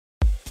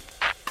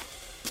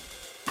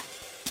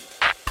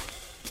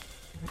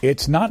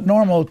It's not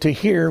normal to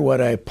hear what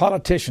a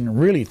politician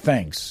really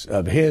thinks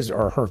of his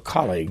or her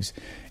colleagues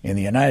in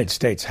the United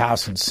States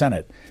House and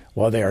Senate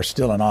while they are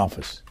still in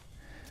office.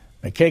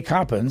 McKay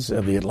Coppins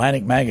of The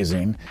Atlantic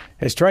magazine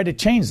has tried to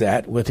change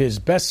that with his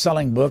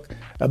best-selling book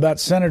about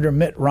Senator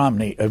Mitt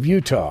Romney of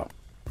Utah.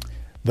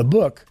 The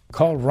book,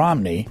 called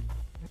Romney,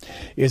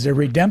 is a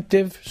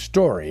redemptive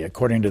story,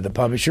 according to the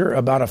publisher,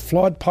 about a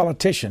flawed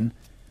politician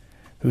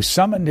who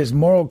summoned his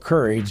moral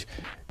courage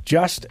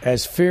just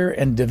as fear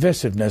and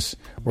divisiveness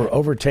were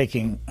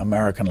overtaking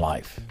American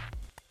life.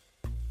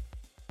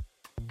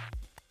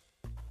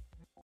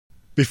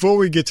 Before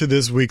we get to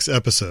this week's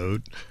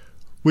episode,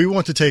 we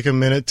want to take a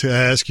minute to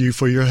ask you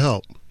for your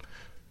help.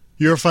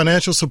 Your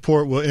financial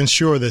support will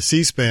ensure that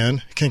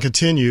C-SPAN can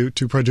continue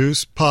to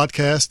produce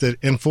podcasts that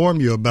inform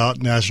you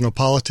about national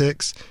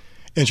politics,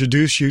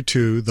 introduce you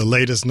to the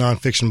latest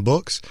nonfiction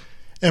books,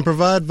 and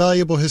provide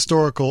valuable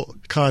historical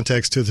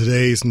context to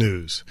today's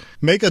news.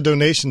 Make a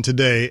donation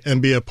today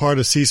and be a part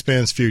of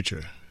C-SPAN's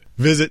future.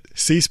 Visit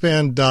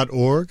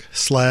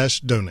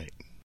cspan.org/donate.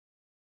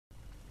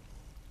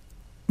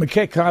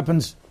 McKay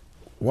Coppins,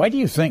 why do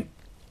you think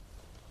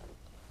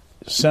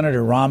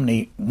Senator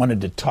Romney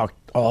wanted to talk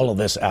all of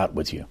this out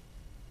with you?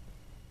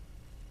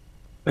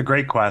 A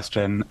great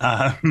question.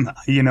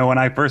 When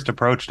I first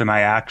approached him,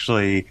 I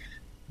actually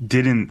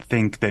didn't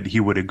think that he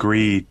would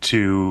agree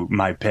to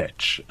my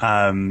pitch.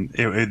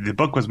 The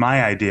book was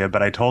my idea,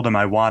 but I told him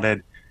I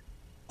wanted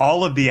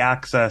all of the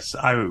access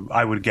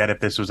I would get if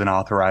this was an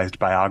authorized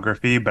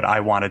biography, but I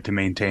wanted to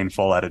maintain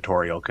full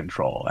editorial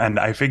control. And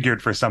I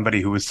figured for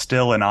somebody who was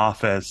still in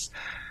office,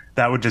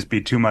 that would just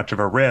be too much of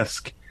a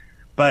risk.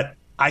 But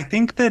I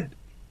think that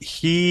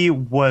he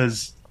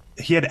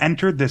had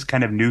entered this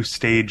kind of new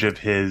stage of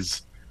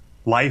his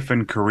life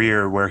and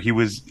career where he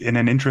was in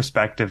an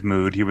introspective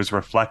mood. He was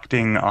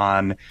reflecting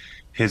on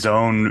his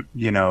own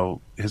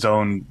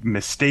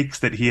mistakes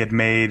that he had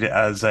made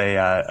as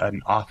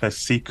an office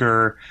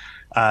seeker.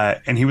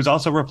 And he was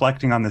also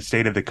reflecting on the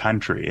state of the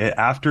country.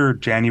 After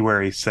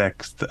January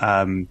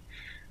 6th,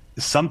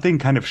 something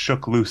kind of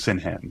shook loose in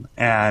him,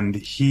 and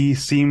he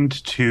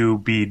seemed to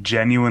be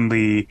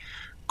genuinely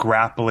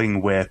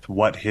grappling with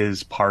what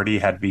his party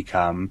had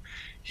become.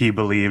 He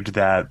believed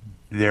that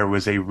there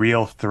was a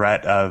real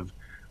threat of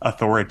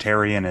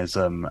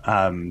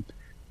authoritarianism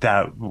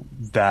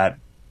that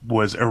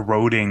was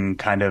eroding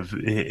kind of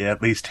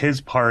at least his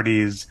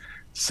party's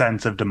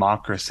sense of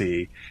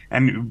democracy.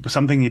 And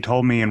something he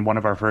told me in one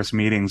of our first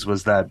meetings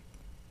was that,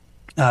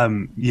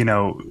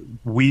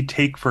 we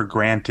take for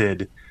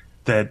granted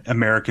that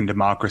American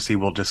democracy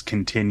will just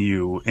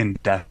continue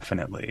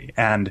indefinitely.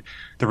 And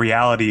the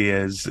reality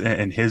is,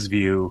 in his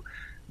view,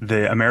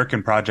 the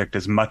American project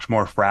is much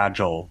more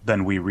fragile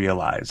than we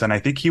realize. And I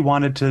think he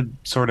wanted to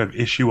sort of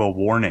issue a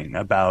warning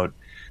about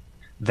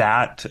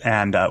that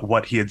and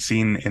what he had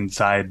seen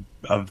inside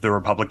of the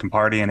Republican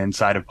Party and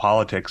inside of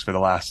politics for the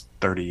last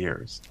 30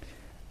 years.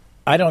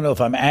 I don't know if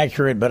I'm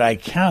accurate, but I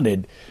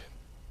counted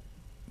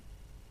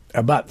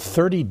about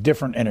 30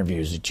 different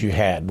interviews that you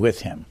had with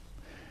him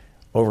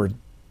over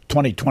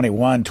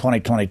 2021,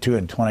 2022,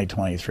 and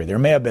 2023. There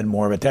may have been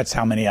more, but that's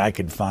how many I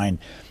could find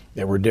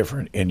that were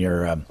different in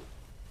your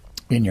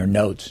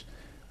notes.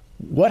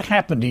 What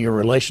happened to your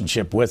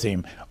relationship with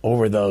him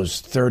over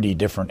those 30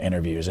 different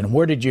interviews, and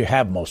where did you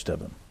have most of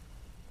them?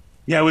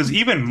 Yeah, it was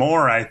even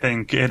more, I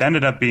think. It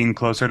ended up being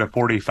closer to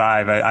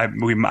 45. I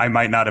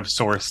might not have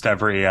sourced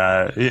every,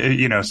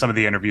 some of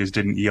the interviews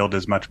didn't yield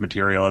as much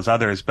material as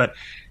others. But,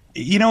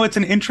 it's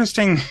an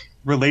interesting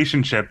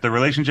relationship, the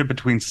relationship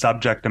between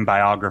subject and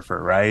biographer,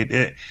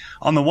 right?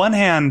 On the one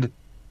hand,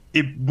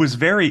 it was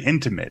very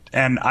intimate.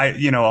 And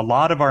a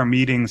lot of our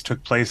meetings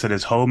took place at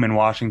his home in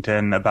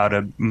Washington, about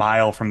a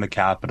mile from the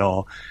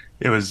Capitol.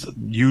 It was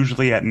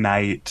usually at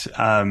night.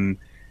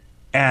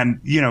 And,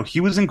 he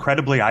was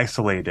incredibly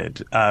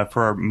isolated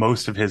for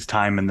most of his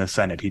time in the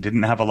Senate. He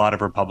didn't have a lot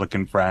of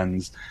Republican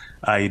friends.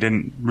 He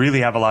didn't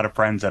really have a lot of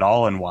friends at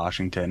all in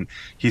Washington.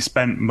 He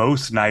spent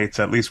most nights,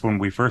 at least when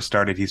we first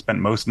started, he spent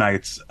most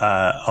nights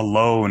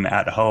alone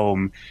at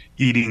home,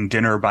 eating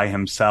dinner by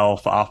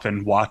himself,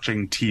 often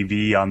watching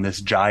TV on this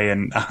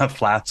giant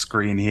flat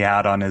screen he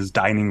had on his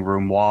dining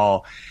room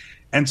wall.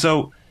 And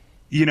so,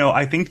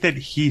 I think that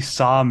he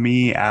saw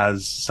me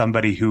as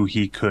somebody who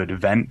he could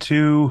vent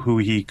to, who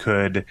he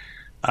could,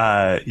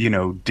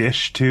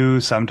 dish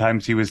to.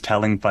 Sometimes he was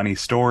telling funny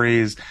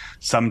stories.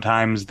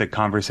 Sometimes the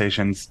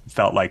conversations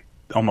felt like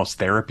almost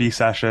therapy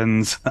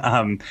sessions.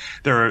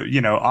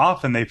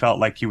 Often they felt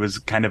like he was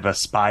kind of a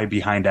spy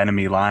behind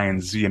enemy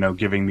lines,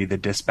 giving me the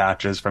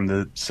dispatches from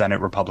the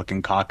Senate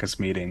Republican caucus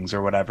meetings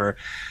or whatever.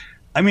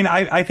 I mean,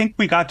 I think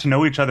we got to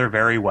know each other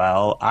very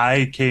well.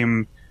 I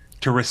came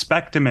to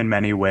respect him in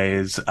many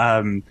ways,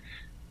 not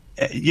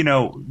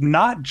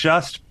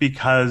just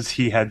because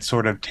he had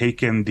sort of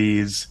taken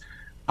these,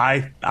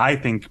 I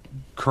think,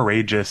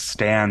 courageous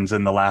stands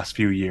in the last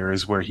few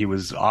years where he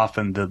was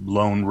often the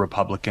lone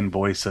Republican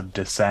voice of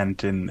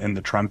dissent in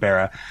the Trump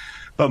era,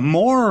 but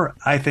more,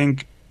 I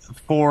think,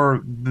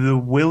 for the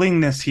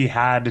willingness he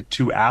had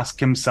to ask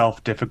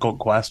himself difficult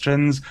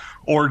questions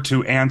or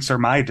to answer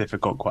my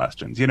difficult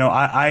questions.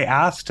 I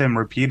asked him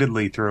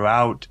repeatedly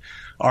throughout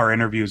our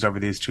interviews over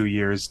these 2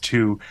 years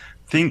to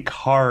think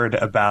hard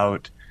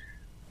about,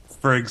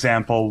 for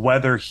example,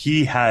 whether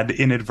he had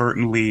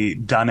inadvertently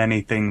done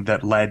anything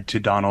that led to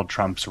Donald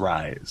Trump's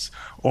rise,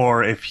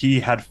 or if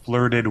he had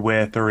flirted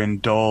with or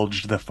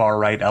indulged the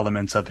far-right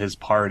elements of his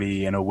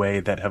party in a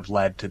way that have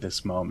led to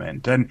this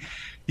moment. And,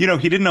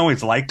 he didn't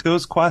always like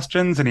those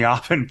questions, and he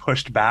often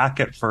pushed back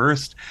at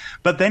first,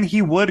 but then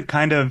he would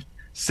kind of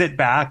sit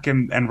back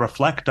and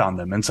reflect on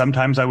them. And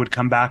sometimes I would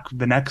come back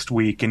the next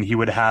week and he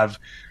would have,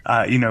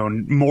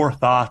 more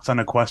thoughts on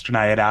a question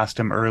I had asked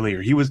him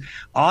earlier. He was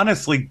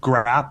honestly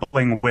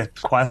grappling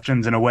with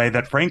questions in a way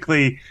that,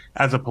 frankly,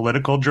 as a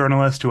political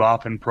journalist who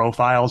often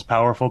profiles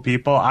powerful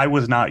people, I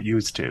was not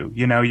used to.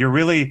 You're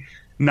really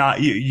not,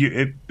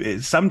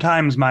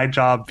 sometimes my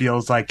job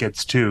feels like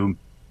it's to,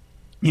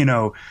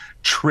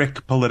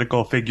 trick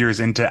political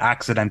figures into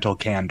accidental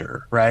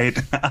candor, right?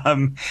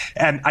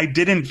 And I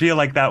didn't feel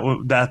like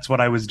that's what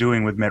I was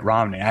doing with Mitt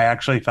Romney. I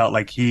actually felt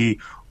like he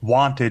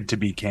wanted to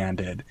be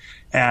candid.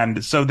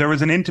 And so there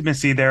was an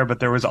intimacy there, but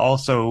there was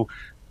also,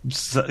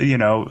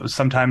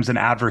 sometimes an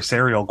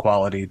adversarial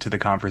quality to the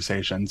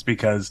conversations,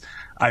 because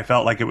I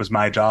felt like it was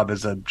my job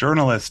as a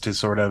journalist to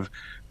sort of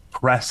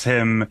push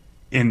him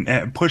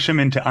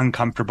into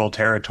uncomfortable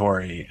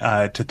territory,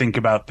 to think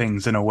about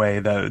things in a way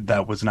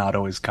that was not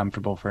always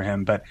comfortable for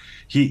him. But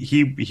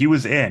he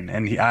was in,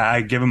 and I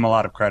give him a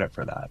lot of credit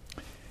for that.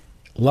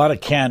 A lot of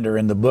candor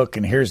in the book,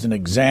 and here's an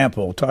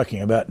example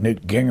talking about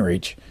Newt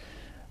Gingrich.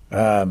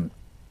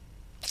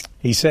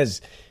 He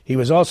says he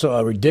was also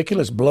a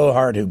ridiculous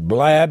blowhard who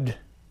babbled,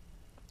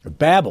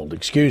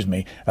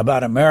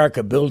 about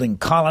America building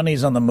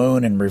colonies on the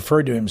moon, and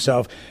referred to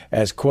himself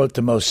as, quote,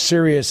 the most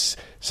serious,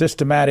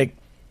 systematic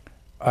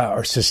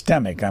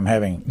revolutionary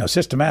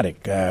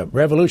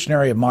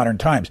of modern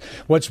times.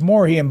 What's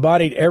more, he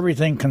embodied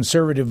everything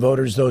conservative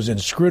voters, those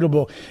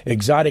inscrutable,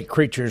 exotic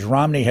creatures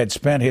Romney had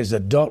spent his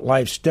adult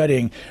life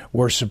studying,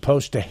 were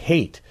supposed to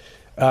hate.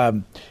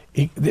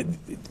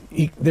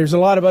 There's a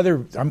lot of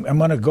other. I'm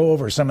going to go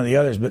over some of the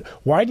others, but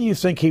why do you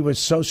think he was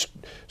so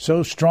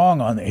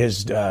strong on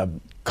his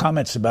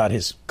comments about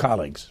his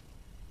colleagues?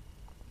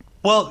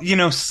 Well,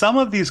 some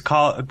of these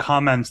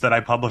comments that I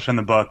publish in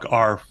the book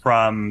are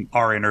from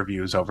our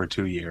interviews over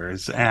 2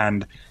 years.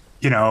 And,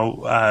 there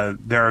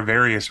are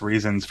various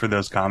reasons for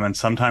those comments.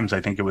 Sometimes I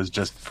think it was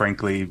just,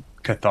 frankly,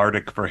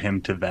 cathartic for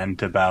him to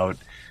vent about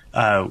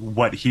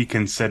what he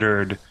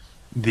considered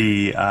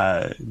the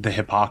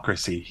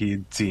hypocrisy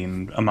he'd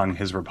seen among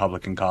his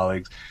Republican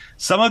colleagues.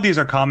 Some of these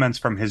are comments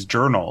from his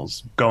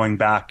journals going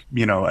back,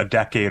 a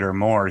decade or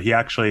more. He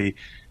actually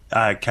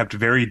kept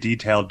very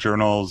detailed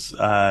journals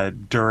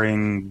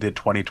during the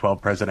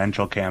 2012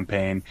 presidential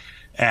campaign.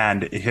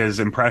 And his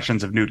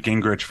impressions of Newt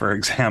Gingrich, for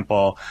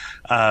example,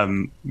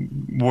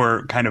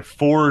 were kind of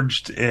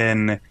forged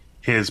in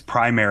his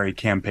primary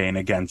campaign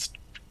against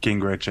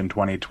Gingrich in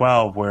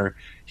 2012, where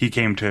he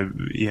came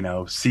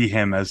to, see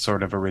him as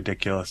sort of a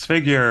ridiculous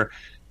figure,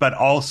 but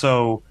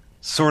also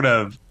sort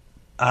of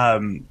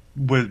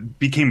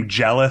became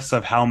jealous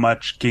of how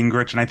much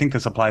Gingrich, and I think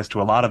this applies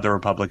to a lot of the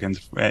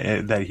Republicans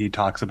that he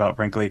talks about,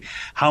 frankly,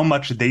 how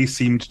much they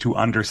seemed to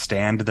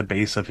understand the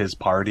base of his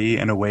party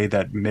in a way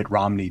that Mitt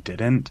Romney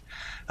didn't.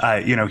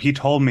 He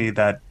told me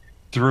that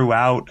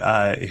throughout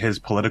his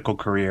political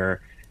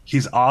career,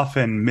 he's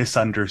often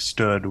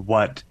misunderstood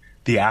what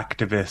the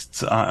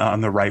activists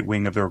on the right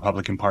wing of the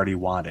Republican Party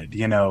wanted.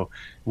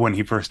 When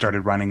he first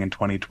started running in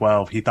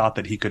 2012, he thought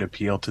that he could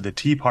appeal to the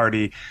Tea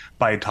Party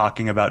by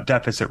talking about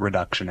deficit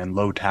reduction and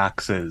low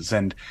taxes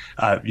and,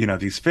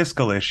 these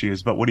fiscal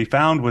issues. But what he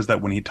found was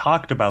that when he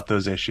talked about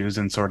those issues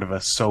in sort of a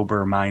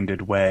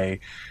sober-minded way,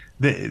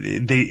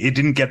 it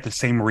didn't get the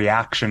same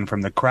reaction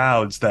from the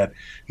crowds that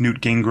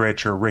Newt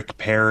Gingrich or Rick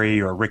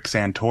Perry or Rick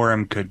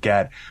Santorum could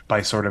get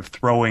by sort of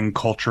throwing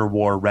culture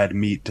war red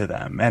meat to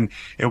them. And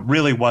it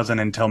really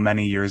wasn't until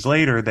many years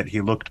later that he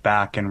looked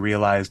back and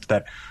realized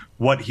that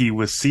what he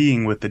was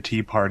seeing with the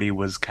Tea Party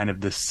was kind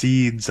of the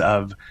seeds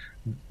of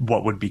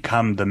what would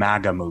become the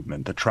MAGA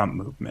movement, the Trump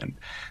movement.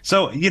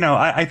 So,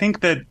 I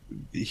think that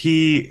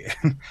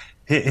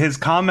his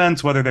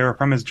comments, whether they were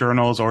from his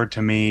journals or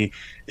to me,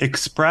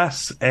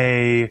 express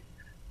a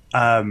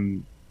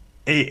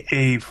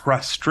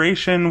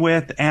frustration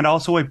with and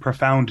also a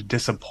profound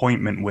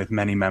disappointment with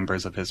many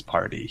members of his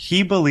party.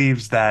 He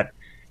believes that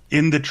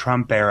in the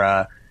Trump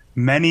era,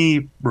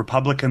 many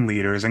Republican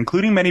leaders,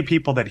 including many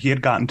people that he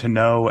had gotten to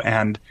know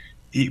and,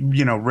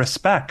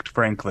 respect,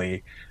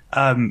 frankly,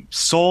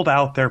 sold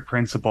out their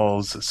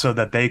principles so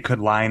that they could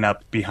line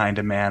up behind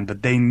a man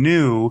that they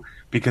knew,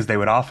 because they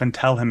would often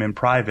tell him in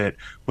private,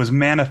 was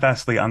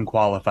manifestly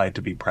unqualified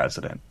to be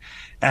president.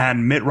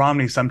 And Mitt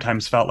Romney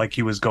sometimes felt like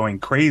he was going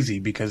crazy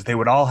because they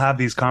would all have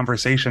these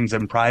conversations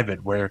in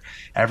private where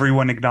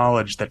everyone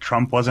acknowledged that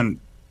Trump wasn't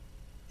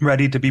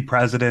ready to be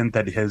president,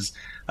 that his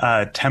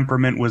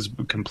temperament was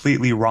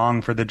completely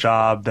wrong for the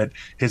job, that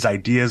his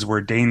ideas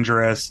were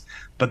dangerous.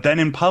 But then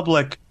in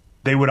public,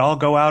 they would all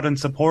go out and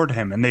support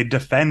him, and they'd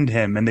defend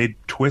him, and they'd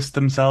twist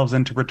themselves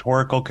into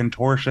rhetorical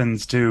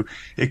contortions to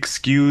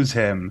excuse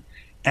him.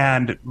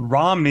 And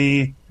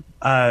Romney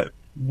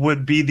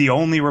would be the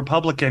only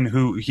Republican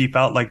who he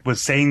felt like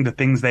was saying the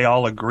things they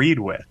all agreed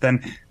with.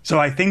 And so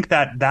I think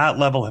that that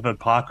level of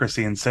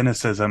hypocrisy and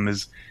cynicism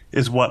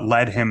is what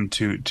led him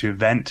to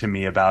vent to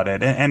me about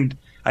it. And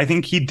I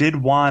think he did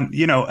want,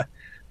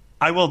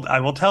 I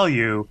will tell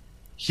you,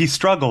 he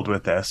struggled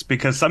with this,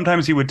 because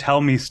sometimes he would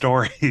tell me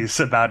stories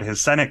about his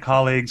Senate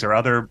colleagues or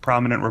other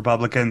prominent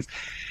Republicans.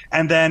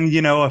 And then,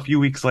 a few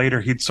weeks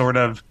later, he'd sort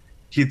of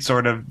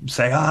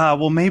say,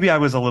 well, maybe I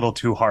was a little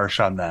too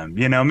harsh on them.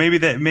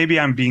 Maybe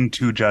I'm being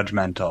too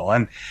judgmental.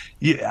 And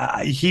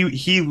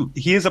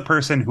he is a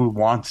person who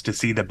wants to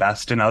see the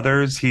best in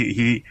others.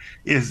 He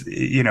is,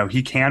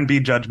 he can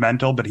be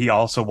judgmental, but he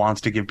also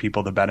wants to give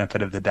people the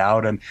benefit of the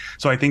doubt. And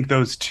so I think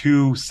those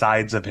two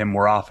sides of him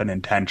were often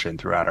in tension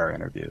throughout our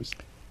interviews.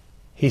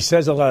 He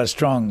says a lot of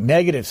strong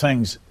negative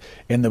things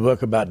in the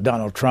book about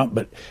Donald Trump,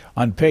 but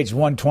on page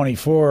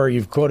 124,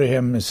 you've quoted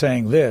him as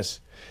saying this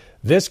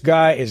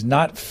guy is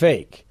not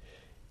fake.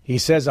 He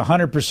says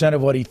 100%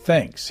 of what he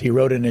thinks. He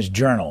wrote in his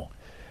journal.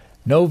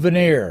 No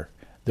veneer,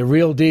 the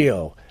real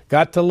deal.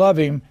 Got to love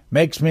him,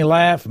 makes me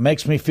laugh,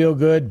 makes me feel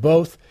good,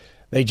 both.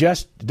 They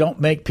just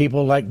don't make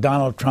people like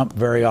Donald Trump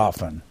very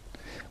often.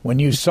 When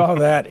you saw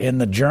that in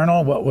the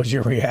journal, what was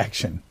your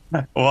reaction?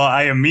 Well,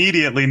 I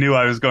immediately knew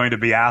I was going to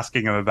be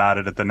asking him about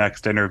it at the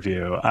next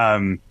interview.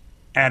 And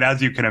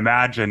as you can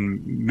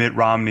imagine, Mitt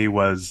Romney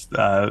was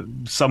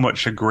somewhat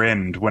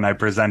chagrined when I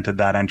presented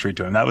that entry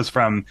to him. That was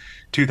from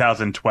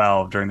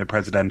 2012 during the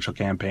presidential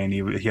campaign.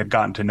 He had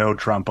gotten to know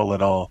Trump a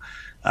little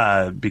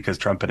because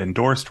Trump had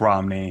endorsed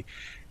Romney.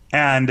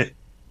 And,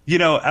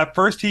 at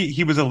first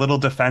he was a little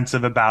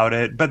defensive about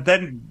it. But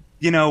then,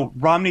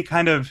 Romney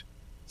kind of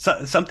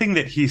something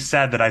that he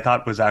said that I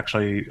thought was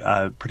actually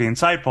pretty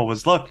insightful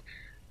was, look,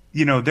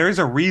 there's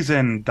a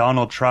reason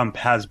Donald Trump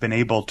has been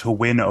able to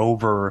win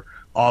over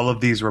all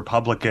of these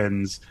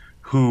Republicans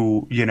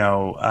who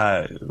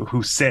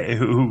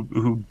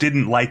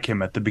didn't like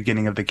him at the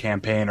beginning of the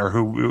campaign, or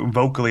who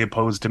vocally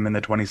opposed him in the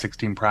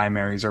 2016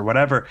 primaries or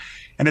whatever.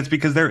 And it's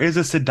because there is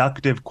a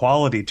seductive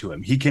quality to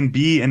him. He can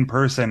be in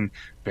person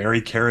very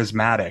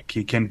charismatic.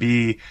 He can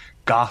be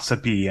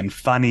gossipy and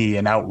funny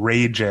and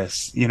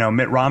outrageous.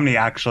 Mitt Romney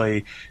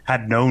actually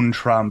had known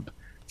Trump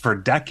for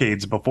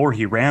decades before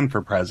he ran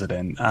for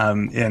president.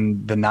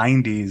 In the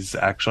 90s,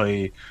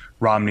 actually,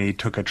 Romney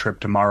took a trip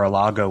to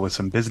Mar-a-Lago with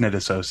some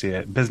business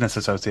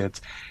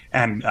associates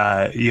and,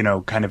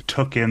 kind of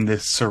took in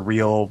this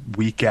surreal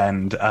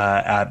weekend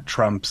at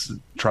Trump's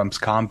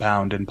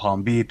compound in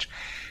Palm Beach.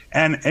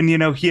 And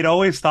he had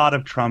always thought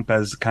of Trump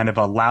as kind of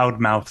a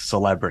loudmouth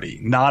celebrity,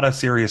 not a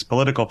serious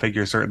political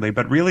figure, certainly,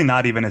 but really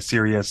not even a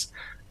serious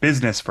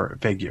business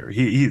figure.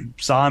 He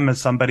saw him as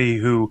somebody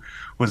who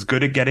was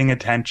good at getting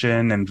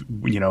attention and,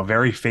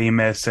 very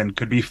famous and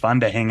could be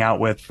fun to hang out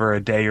with for a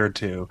day or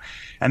two.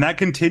 And that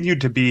continued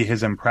to be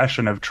his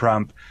impression of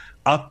Trump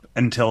up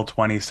until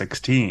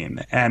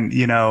 2016. And,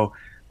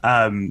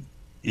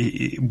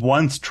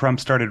 once Trump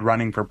started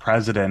running for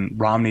president,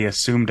 Romney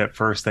assumed at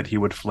first that he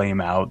would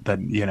flame out, that,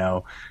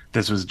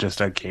 this was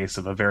just a case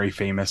of a very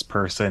famous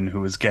person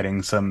who was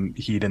getting some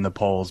heat in the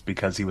polls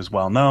because he was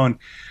well known.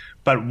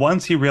 But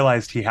once he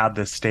realized he had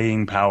this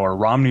staying power,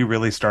 Romney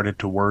really started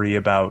to worry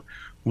about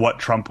what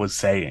Trump was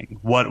saying,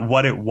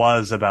 what it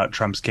was about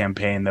Trump's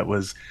campaign that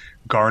was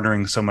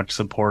garnering so much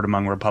support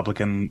among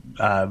Republican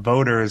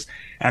voters.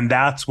 And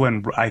that's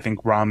when I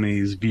think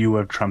Romney's view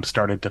of Trump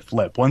started to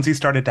flip. Once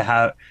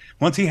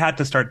he had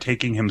to start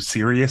taking him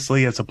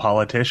seriously as a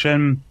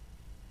politician,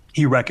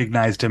 he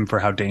recognized him for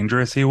how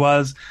dangerous he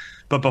was.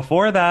 But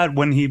before that,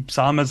 when he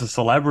saw him as a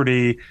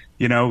celebrity,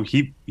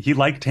 he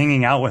liked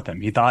hanging out with him.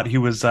 He thought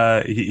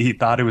he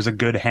thought it was a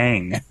good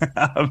hang,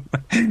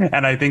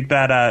 and I think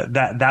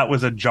that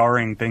was a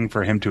jarring thing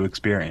for him to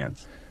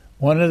experience.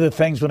 One of the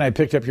things when I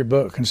picked up your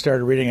book and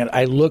started reading it,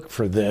 I looked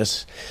for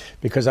this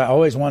because I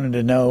always wanted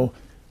to know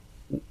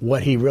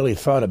what he really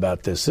thought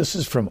about this. This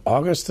is from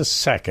August the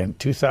 2nd,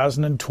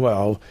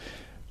 2012,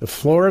 the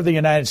floor of the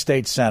United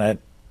States Senate.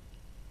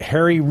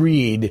 Harry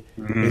Reid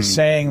is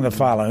saying the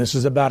following. This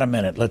is about a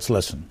minute. Let's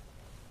listen.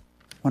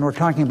 When we're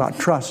talking about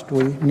trust,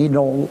 we need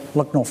to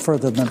look no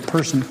further than the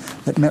person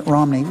that Mitt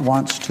Romney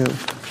wants to,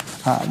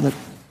 that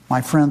my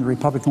friend, the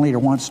Republican leader,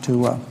 wants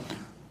to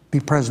be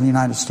president of the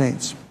United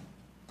States.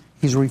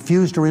 He's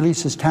refused to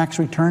release his tax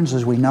returns,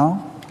 as we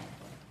know.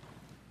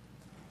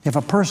 If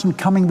a person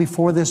coming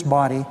before this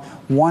body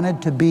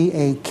wanted to be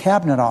a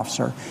cabinet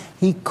officer,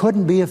 he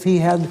couldn't be if he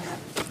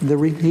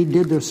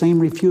did the same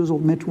refusal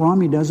Mitt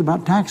Romney does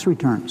about tax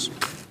returns.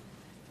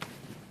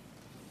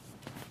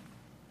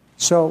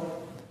 So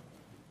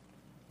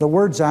the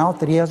word's out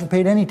that he hasn't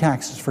paid any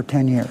taxes for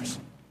 10 years.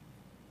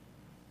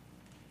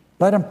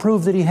 Let him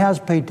prove that he has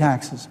paid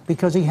taxes,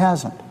 because he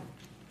hasn't.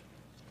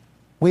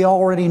 We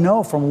already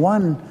know from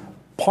one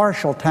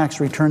partial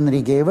tax return that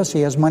he gave us,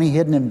 he has money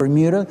hidden in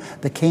Bermuda,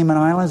 the Cayman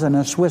Islands, and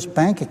a Swiss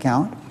bank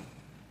account.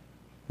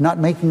 Not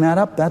making that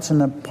up, that's in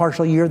the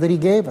partial year that he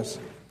gave us.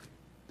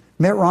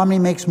 Mitt Romney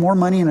makes more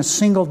money in a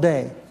single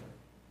day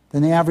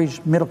than the average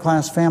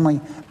middle-class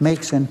family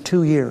makes in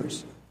 2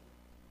 years.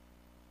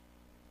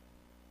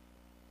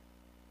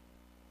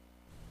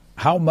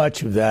 How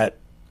much of that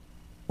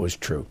was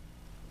true?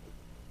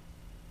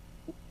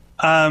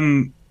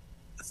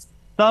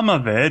 Some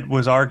of it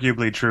was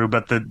arguably true,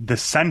 but the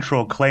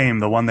central claim,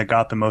 the one that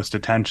got the most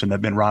attention,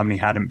 that Mitt Romney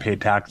hadn't paid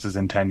taxes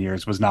in 10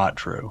 years, was not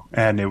true.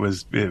 And it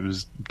was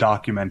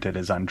documented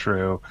as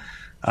untrue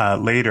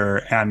later.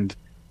 And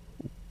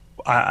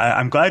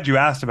I'm glad you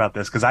asked about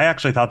this, because I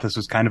actually thought this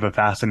was kind of a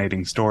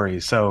fascinating story.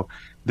 So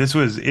this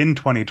was in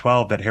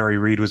 2012 that Harry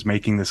Reid was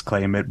making this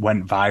claim. It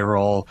went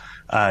viral.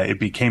 It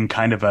became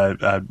kind of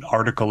a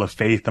article of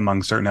faith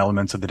among certain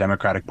elements of the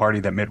Democratic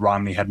Party that Mitt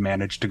Romney had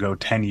managed to go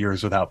 10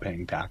 years without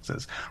paying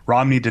taxes.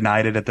 Romney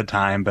denied it at the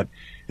time, but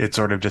it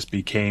sort of just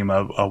became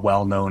a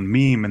well-known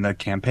meme in the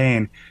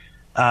campaign.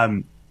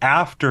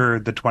 After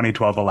the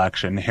 2012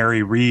 election,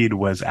 Harry Reid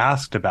was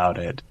asked about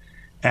it.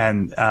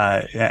 And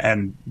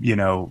you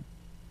know,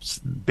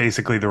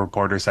 basically the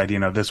reporter said, you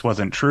know, this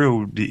wasn't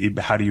true.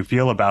 How do you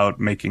feel about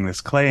making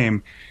this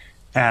claim?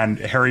 And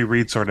Harry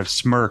Reid sort of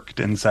smirked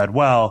and said,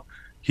 well,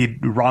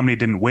 Romney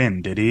didn't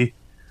win, did he?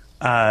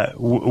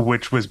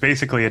 Which was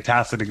basically a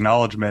tacit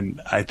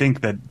acknowledgement, I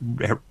think, that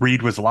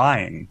Reid was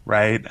lying,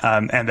 right?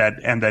 And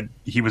that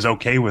he was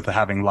okay with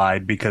having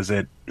lied because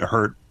it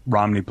hurt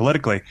Romney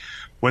politically.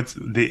 What's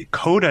the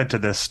coda to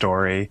this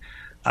story,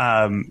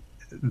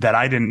 that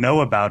I didn't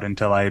know about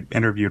until I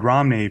interviewed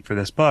Romney for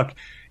this book,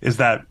 is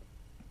that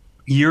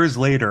years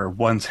later,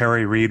 once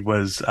Harry Reid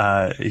was,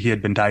 he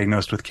had been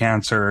diagnosed with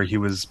cancer, he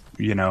was,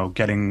 you know,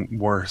 getting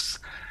worse,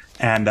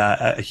 and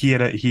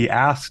he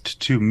asked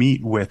to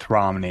meet with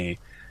Romney,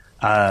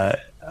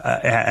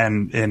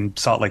 and in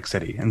Salt Lake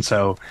City, and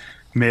so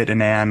Mitt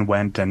and Ann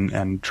went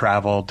and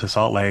traveled to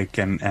Salt Lake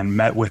and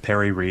met with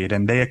Harry Reid,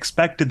 and they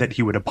expected that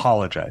he would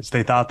apologize.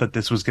 They thought that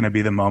this was going to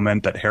be the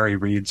moment that Harry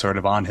Reid, sort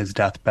of on his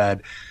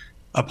deathbed,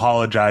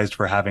 apologized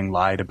for having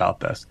lied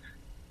about this.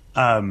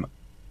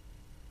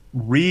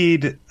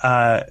 Reid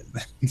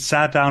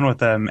sat down with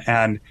them,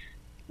 and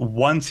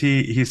once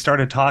he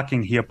started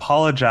talking, he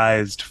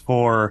apologized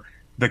for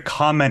the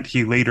comment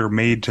he later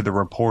made to the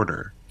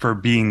reporter for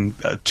being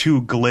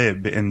too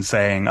glib in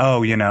saying,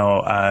 oh, you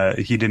know,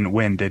 he didn't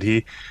win, did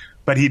he?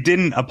 But he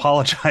didn't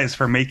apologize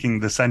for making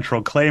the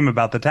central claim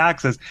about the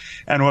taxes.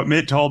 And what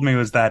Mitt told me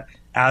was that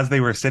as they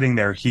were sitting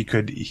there, he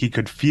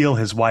could feel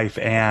his wife,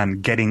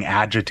 Ann, getting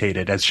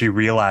agitated as she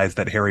realized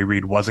that Harry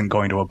Reid wasn't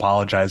going to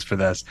apologize for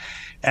this.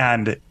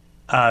 And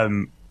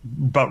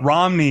but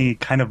Romney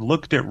kind of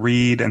looked at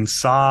Reid and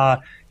saw,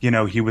 you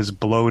know, he was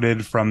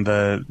bloated from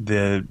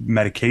the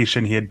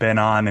medication he had been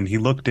on, and he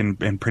looked in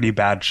pretty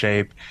bad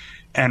shape.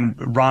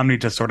 And Romney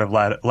just sort of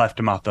left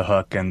him off the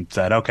hook and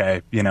said,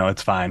 okay, you know,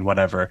 it's fine,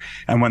 whatever.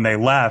 And when they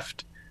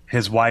left,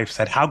 his wife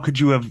said, how could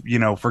you have, you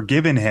know,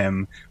 forgiven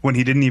him when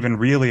he didn't even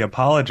really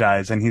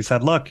apologize? And he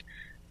said, look,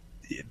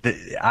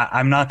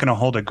 I'm not going to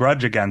hold a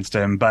grudge against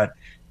him. But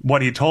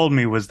what he told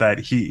me was that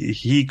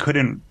he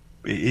couldn't,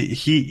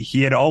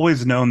 he had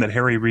always known that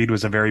Harry Reid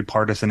was a very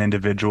partisan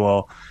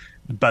individual,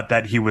 but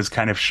that he was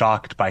kind of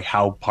shocked by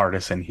how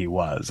partisan he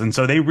was. And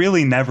so they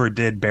really never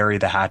did bury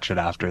the hatchet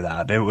after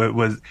that.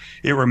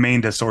 It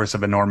remained a source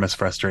of enormous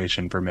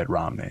frustration for Mitt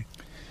Romney.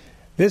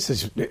 This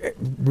is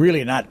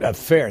really not a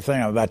fair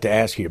thing I'm about to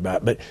ask you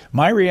about, but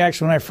my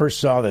reaction when I first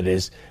saw that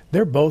is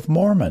they're both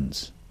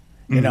Mormons.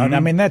 You know, and I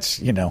mean, that's,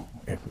 you know,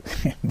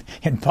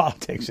 in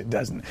politics it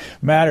doesn't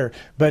matter,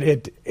 but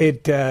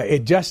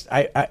it just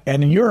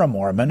and you're a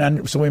Mormon,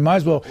 and so we might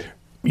as well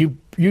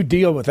you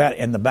deal with that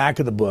in the back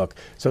of the book.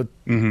 So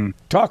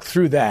talk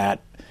through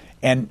that,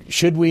 and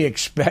should we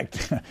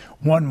expect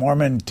one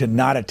Mormon to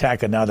not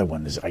attack another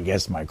one is, I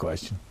guess, my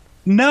question.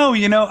 No,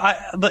 you know,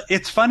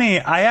 it's funny.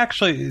 I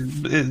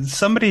actually,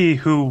 somebody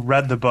who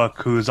read the book,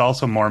 who's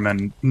also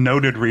Mormon,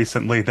 noted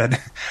recently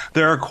that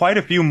there are quite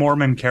a few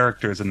Mormon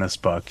characters in this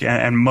book,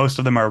 and most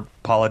of them are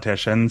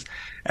politicians.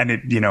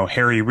 And you know,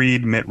 Harry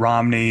Reid, Mitt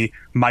Romney,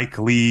 Mike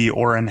Lee,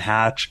 Orrin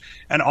Hatch,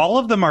 and all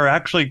of them are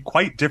actually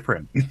quite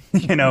different.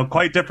 You know,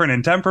 quite different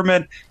in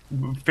temperament,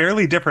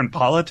 fairly different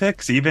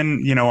politics.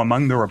 Even, you know,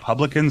 among the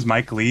Republicans,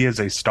 Mike Lee is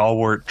a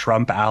stalwart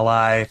Trump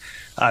ally.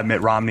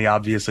 Mitt Romney,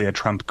 obviously a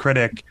Trump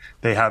critic.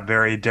 They have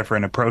very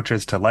different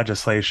approaches to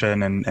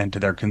legislation and to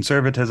their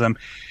conservatism.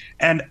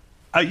 And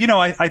you know,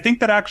 I think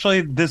that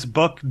actually this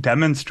book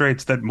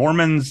demonstrates that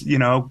Mormons, you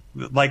know,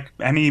 like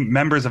any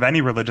members of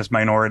any religious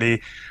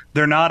minority,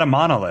 they're not a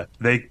monolith.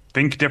 They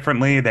think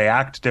differently. They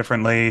act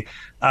differently.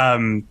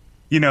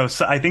 You know,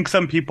 so I think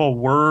some people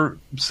were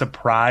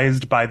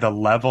surprised by the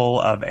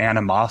level of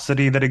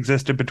animosity that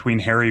existed between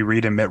Harry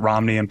Reid and Mitt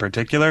Romney in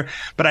particular.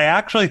 But I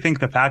actually think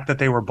the fact that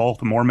they were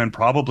both Mormon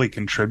probably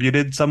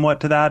contributed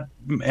somewhat to that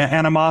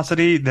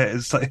animosity. That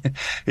is,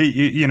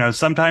 you know,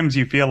 sometimes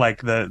you feel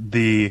like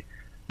the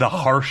the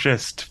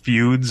harshest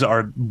feuds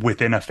are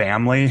within a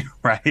family,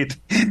 right?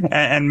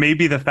 And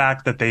maybe the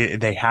fact that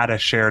they had a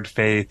shared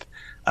faith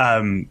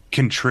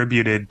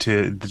contributed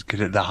to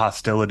the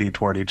hostility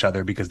toward each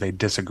other because they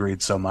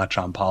disagreed so much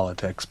on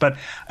politics. But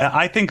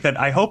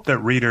I hope that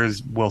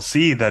readers will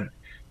see that,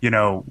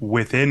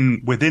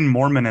 within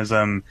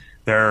Mormonism,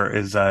 there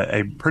is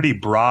a pretty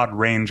broad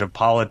range of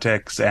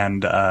politics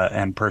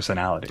and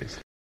personalities.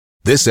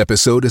 This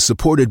episode is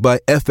supported by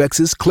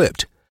FX's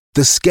Clipped,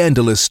 the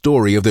scandalous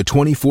story of the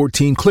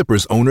 2014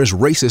 Clippers owner's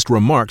racist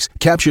remarks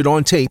captured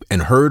on tape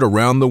and heard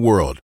around the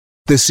world.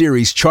 The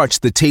series charts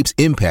the tape's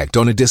impact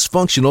on a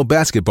dysfunctional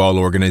basketball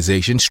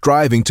organization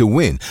striving to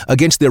win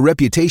against their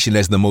reputation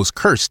as the most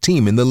cursed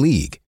team in the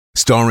league.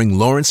 Starring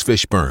Lawrence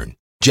Fishburne,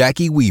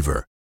 Jackie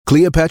Weaver,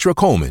 Cleopatra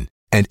Coleman,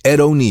 and Ed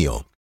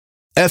O'Neill.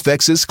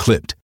 FX's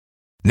Clipped.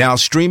 Now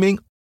streaming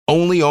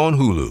only on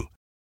Hulu.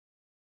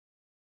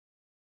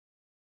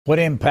 What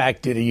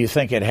impact do you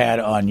think it had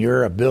on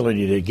your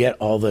ability to get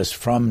all this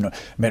from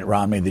Mitt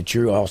Romney that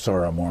you also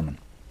are a Mormon?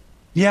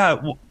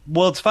 Yeah,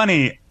 well, it's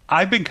funny.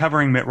 I've been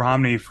covering Mitt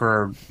Romney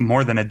for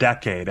more than a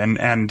decade,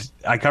 and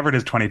I covered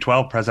his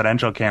 2012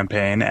 presidential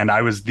campaign, and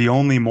I was the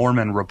only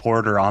Mormon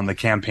reporter on the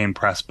campaign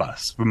press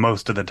bus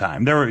most of the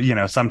time. There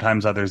were,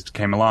 sometimes others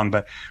came along,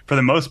 but for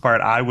the most part,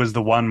 I was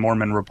the one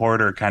Mormon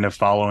reporter kind of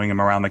following him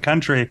around the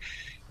country.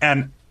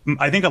 And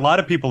I think a lot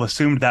of people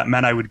assumed that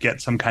meant I would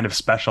get some kind of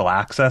special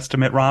access to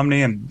Mitt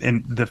Romney.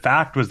 And the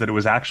fact was that it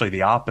was actually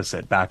the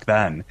opposite back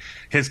then.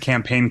 His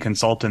campaign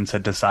consultants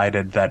had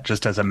decided that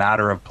just as a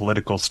matter of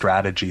political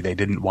strategy, they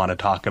didn't want to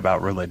talk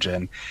about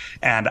religion.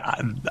 And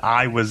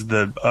I was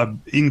the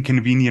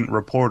inconvenient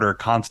reporter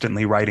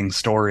constantly writing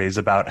stories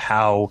about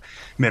how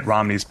Mitt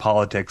Romney's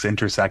politics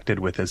intersected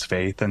with his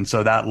faith. And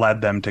so that led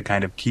them to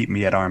kind of keep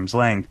me at arm's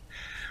length.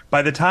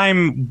 By the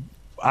time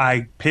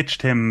I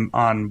pitched him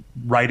on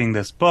writing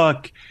this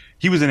book,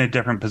 he was in a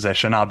different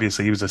position.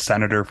 Obviously, he was a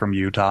senator from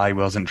Utah. He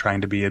wasn't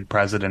trying to be a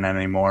president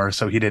anymore,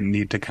 so he didn't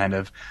need to kind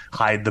of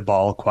hide the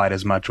ball quite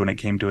as much when it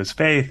came to his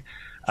faith.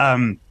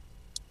 And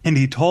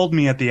he told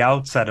me at the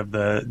outset of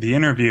the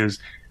interviews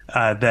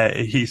that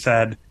he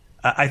said,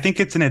 I think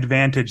it's an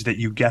advantage that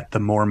you get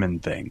the Mormon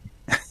thing.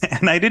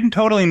 And I didn't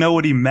totally know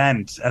what he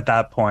meant at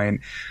that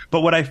point.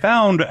 But what I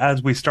found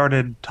as we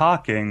started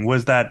talking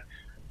was that,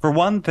 for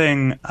one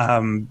thing,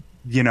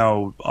 we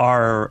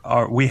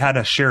had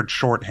a shared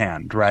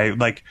shorthand, right?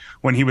 Like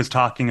when he was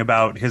talking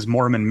about his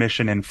Mormon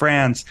mission in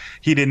France,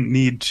 he didn't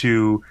need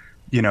to,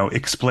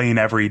 explain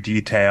every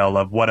detail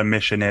of what a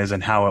mission is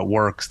and how it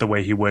works the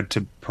way he would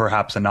to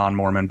perhaps a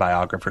non-Mormon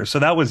biographer. So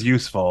that was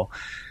useful.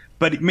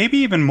 But maybe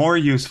even more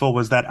useful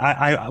was that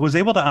I was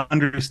able to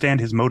understand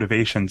his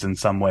motivations in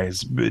some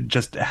ways,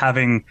 just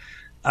having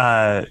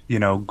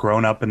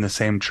grown up in the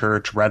same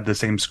church, read the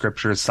same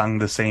scriptures, sung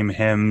the same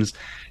hymns.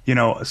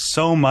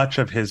 So much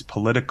of his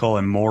political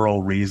and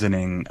moral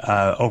reasoning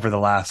over the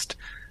last,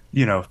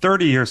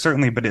 30 years,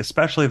 certainly, but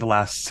especially the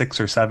last 6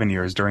 or 7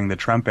 years during the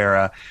Trump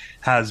era,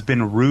 has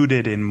been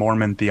rooted in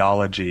Mormon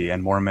theology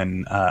and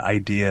Mormon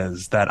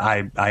ideas that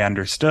I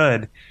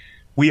understood.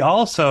 We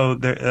also,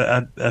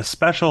 a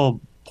special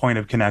point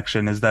of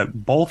connection is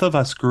that both of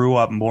us grew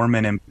up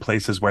Mormon in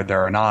places where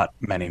there are not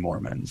many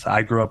Mormons.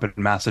 I grew up in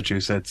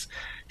Massachusetts.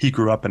 He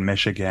grew up in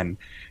Michigan.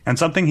 And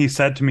something he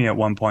said to me at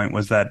one point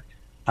was that,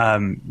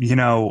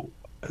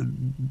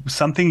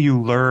 something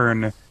you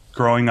learn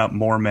growing up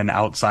Mormon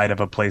outside of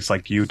a place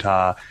like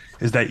Utah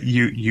is that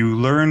you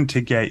learn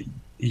to get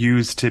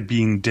used to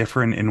being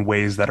different in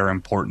ways that are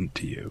important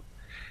to you.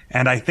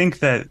 And I think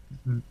that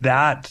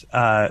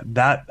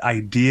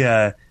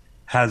idea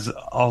has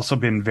also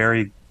been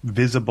very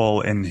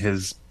visible in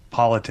his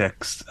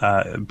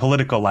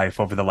political life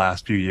over the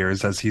last few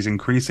years, as he's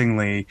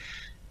increasingly,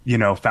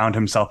 found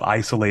himself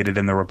isolated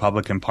in the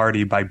Republican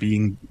Party by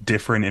being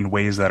different in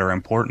ways that are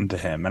important to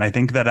him. And I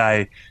think that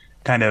I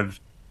kind of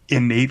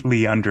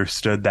innately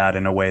understood that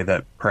in a way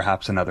that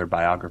perhaps another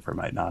biographer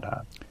might not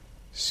have.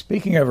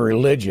 Speaking of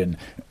religion,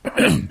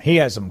 he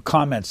has some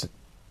comments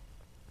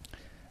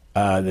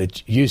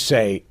that you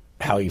say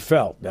how he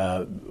felt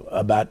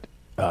about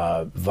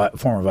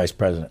former Vice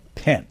President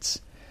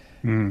Pence.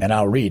 And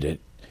I'll read it.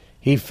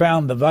 He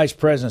found the vice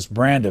president's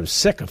brand of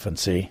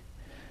sycophancy,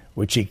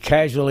 which he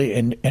casually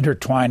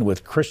intertwined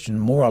with Christian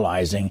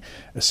moralizing,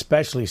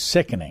 especially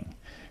sickening.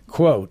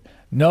 Quote,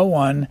 no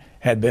one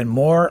had been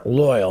more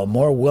loyal,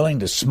 more willing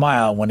to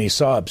smile when he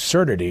saw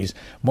absurdities,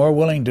 more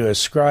willing to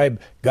ascribe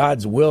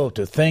God's will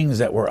to things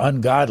that were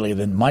ungodly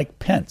than Mike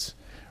Pence.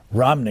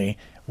 Romney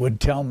would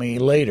tell me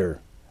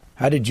later.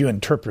 How did you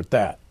interpret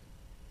that?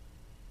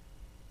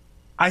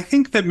 I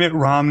think that Mitt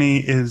Romney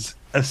is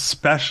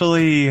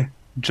especially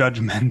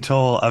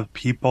judgmental of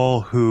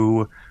people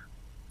who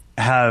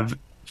have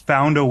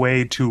found a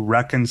way to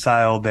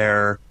reconcile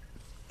their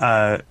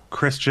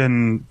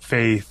Christian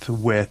faith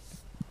with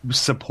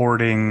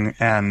supporting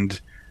and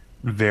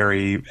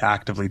very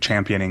actively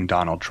championing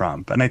Donald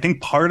Trump. And I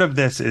think part of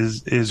this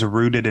is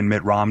rooted in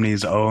Mitt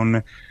Romney's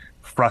own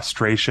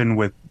frustration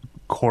with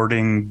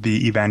courting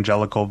the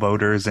evangelical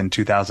voters in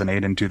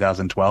 2008 and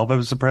 2012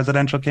 as a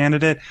presidential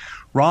candidate.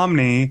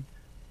 Romney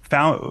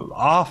found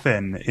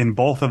often in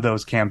both of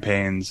those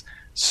campaigns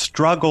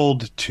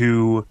struggled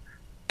to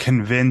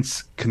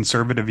convince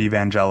conservative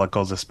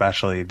evangelicals,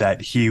 especially, that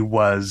he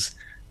was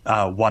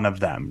one of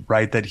them,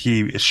 right? That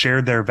he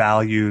shared their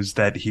values,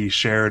 that he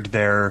shared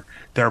their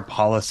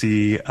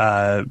policy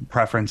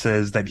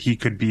preferences, that he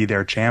could be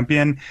their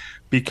champion,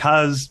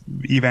 because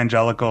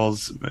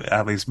evangelicals,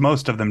 at least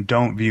most of them,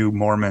 don't view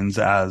Mormons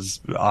as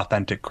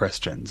authentic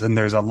Christians. And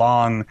there's a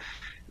long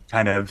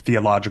kind of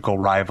theological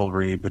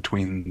rivalry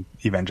between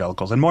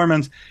evangelicals and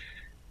Mormons.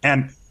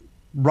 And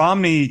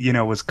Romney,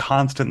 was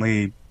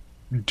constantly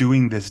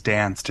doing this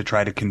dance to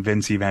try to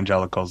convince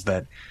evangelicals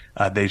that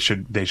they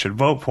should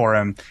vote for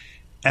him.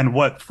 And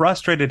what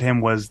frustrated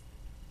him was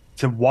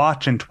to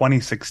watch in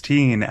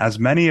 2016 as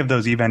many of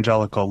those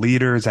evangelical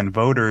leaders and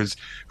voters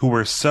who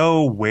were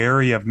so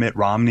wary of Mitt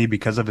Romney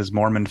because of his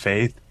Mormon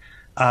faith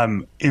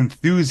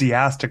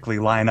enthusiastically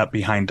line up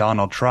behind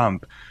Donald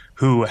Trump,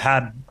 who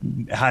had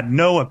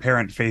no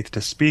apparent faith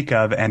to speak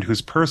of and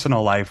whose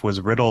personal life was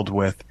riddled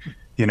with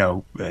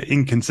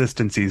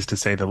inconsistencies, to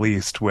say the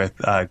least, with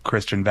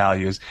Christian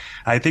values.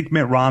 I think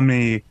Mitt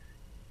Romney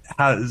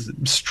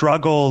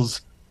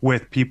struggles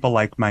with people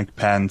like Mike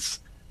Pence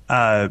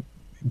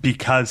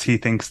because he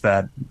thinks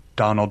that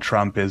Donald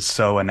Trump is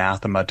so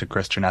anathema to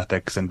Christian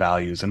ethics and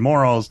values and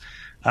morals.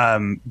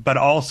 But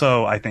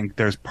also, I think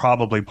there's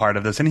probably part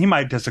of this, and he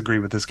might disagree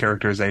with this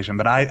characterization,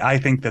 but I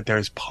think that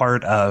there's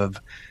part of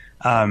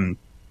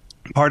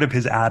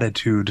his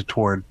attitude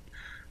toward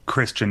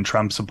Christian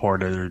Trump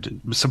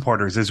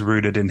supporters is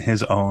rooted in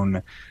his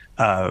own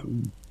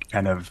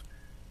kind of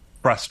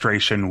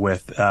frustration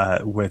with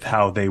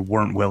how they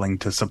weren't willing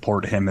to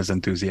support him as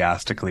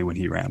enthusiastically when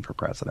he ran for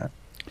president.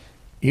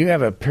 You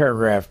have a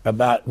paragraph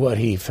about what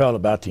he felt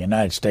about the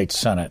United States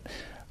Senate.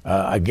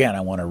 Again,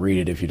 I want to read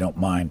it if you don't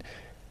mind.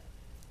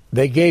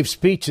 They gave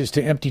speeches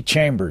to empty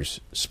chambers,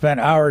 spent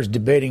hours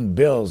debating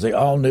bills they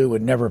all knew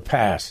would never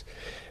pass.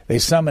 They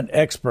summoned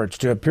experts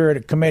to appear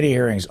at committee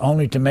hearings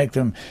only to make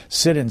them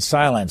sit in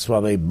silence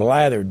while they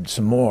blathered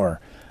some more.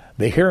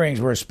 The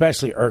hearings were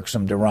especially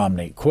irksome to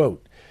Romney.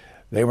 Quote,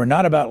 they were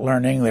not about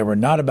learning. They were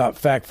not about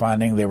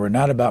fact-finding. They were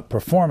not about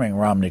performing,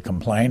 Romney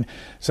complained.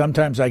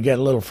 Sometimes I get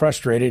a little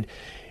frustrated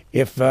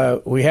if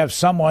we have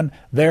someone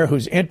there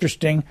who's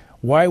interesting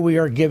why we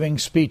are giving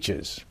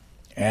speeches.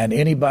 And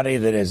anybody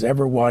that has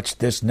ever watched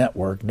this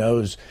network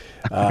knows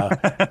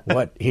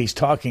what he's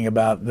talking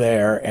about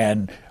there.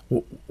 And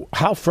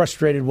how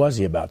frustrated was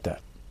he about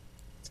that?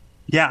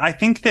 Yeah, I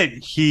think that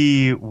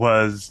he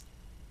was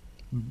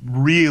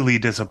really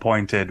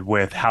disappointed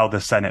with how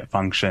the Senate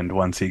functioned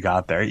once he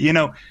got there.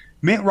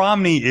 Mitt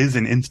Romney is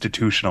an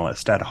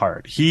institutionalist at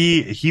heart.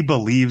 He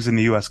believes in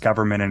the U.S.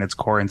 government and its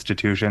core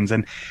institutions.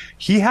 And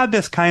he had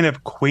this kind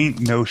of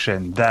quaint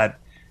notion that,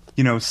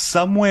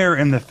 somewhere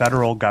in the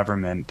federal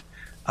government,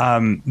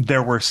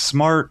 there were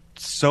smart,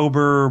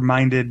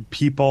 sober-minded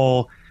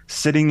people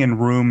sitting in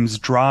rooms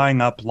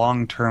drawing up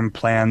long-term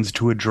plans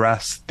to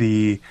address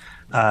the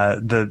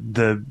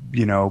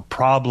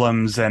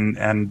problems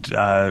and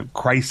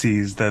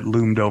crises that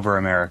loomed over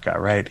America,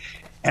 right?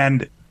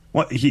 And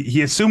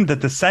he assumed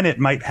that the Senate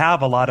might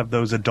have a lot of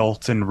those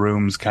adults in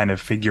rooms kind of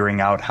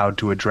figuring out how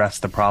to address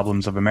the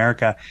problems of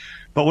America.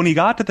 But when he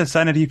got to the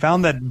Senate, he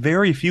found that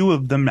very few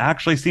of them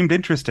actually seemed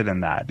interested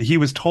in that. He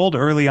was told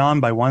early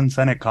on by one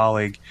Senate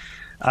colleague,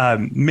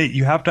 Mitt,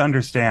 you have to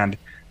understand,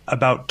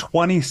 about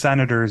 20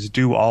 senators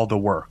do all the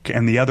work,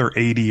 and the other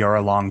 80 are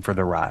along for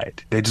the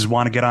ride. They just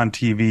want to get on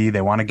TV,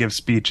 they want to give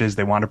speeches,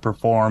 they want to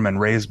perform and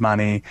raise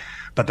money,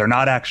 but they're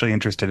not actually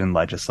interested in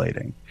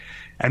legislating.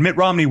 And Mitt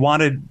Romney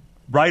wanted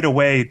right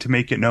away to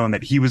make it known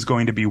that he was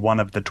going to be one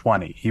of the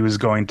 20. He was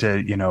going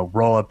to,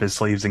 roll up his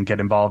sleeves and get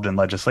involved in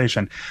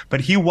legislation. But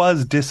he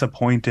was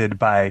disappointed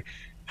by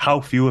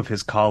how few of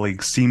his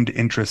colleagues seemed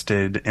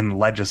interested in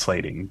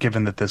legislating,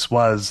 given that this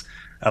was,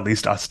 at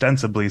least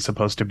ostensibly,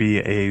 supposed to be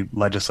a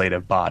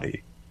legislative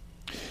body.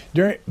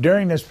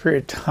 During this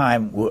period of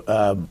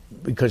time,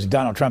 because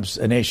Donald Trump's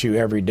an issue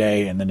every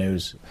day in the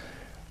news,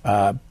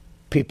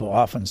 people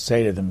often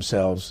say to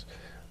themselves,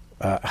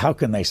 how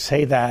can they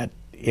say that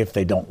if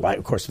they don't like,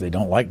 of course, if they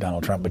don't like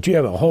Donald Trump? But you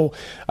have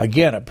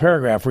a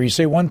paragraph where you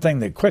say one thing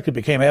that quickly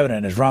became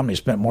evident as Romney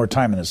spent more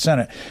time in the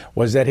Senate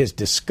was that his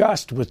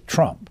disgust with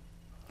Trump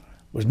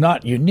was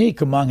not unique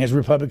among his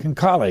Republican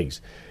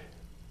colleagues.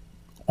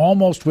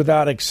 Almost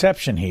without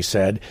exception, he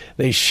said,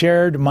 they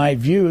shared my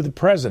view of the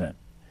president.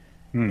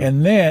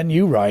 And then,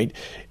 you write,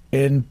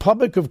 in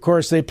public, of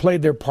course, they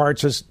played their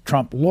parts as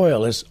Trump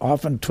loyalists,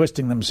 often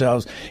twisting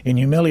themselves in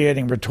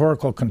humiliating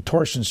rhetorical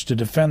contortions to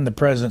defend the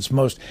president's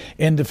most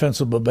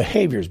indefensible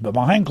behaviors. But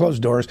behind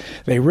closed doors,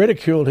 they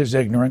ridiculed his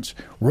ignorance,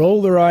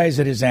 rolled their eyes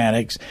at his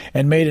antics,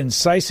 and made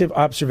incisive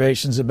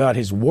observations about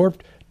his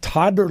warped,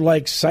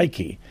 toddler-like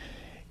psyche.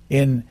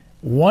 In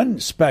one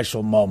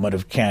special moment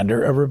of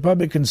candor, a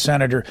Republican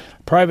senator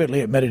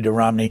privately admitted to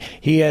Romney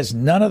he has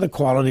none of the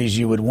qualities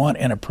you would want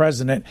in a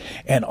president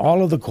and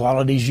all of the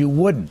qualities you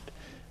wouldn't.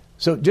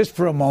 So just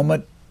for a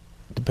moment,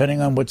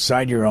 depending on which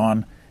side you're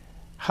on,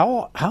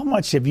 how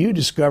much have you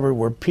discovered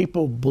where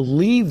people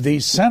believe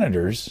these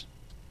senators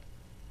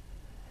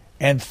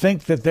and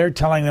think that they're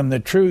telling them the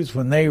truth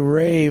when they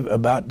rave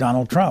about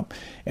Donald Trump,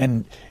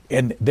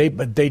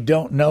 but they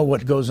don't know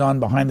what goes on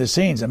behind the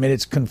scenes? I mean,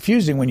 it's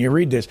confusing when you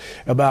read this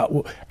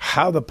about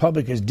how the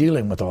public is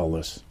dealing with all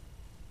this.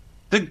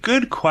 The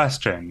good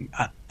question.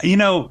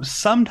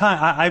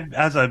 Sometimes I,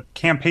 as a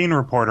campaign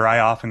reporter, I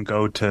often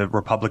go to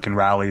Republican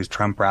rallies,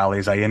 Trump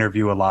rallies. I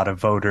interview a lot of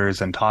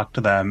voters and talk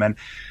to them. And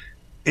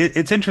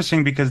it's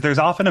interesting because there's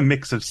often a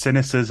mix of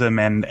cynicism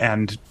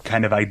and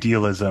kind of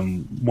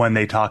idealism when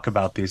they talk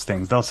about these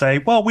things. They'll say,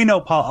 well, we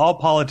know all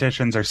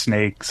politicians are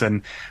snakes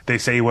and they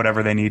say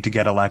whatever they need to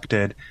get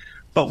elected.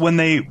 But when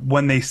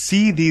they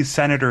see these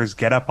senators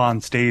get up on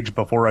stage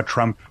before a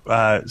Trump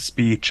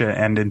speech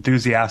and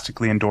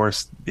enthusiastically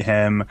endorse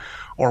him,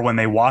 or when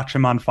they watch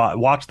them on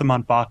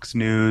Fox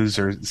News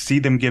or see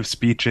them give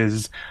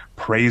speeches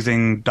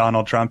praising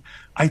Donald Trump,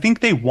 I think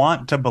they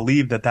want to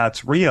believe that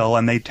that's real,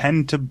 and they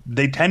tend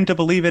to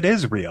believe it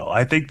is real.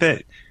 I think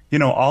that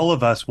all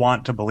of us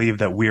want to believe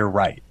that we're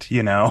right,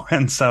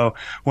 and so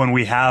when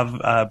we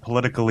have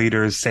political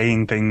leaders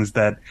saying things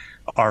that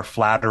are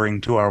flattering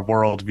to our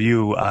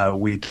worldview,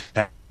 we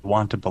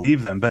want to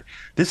believe them. But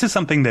this is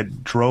something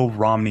that drove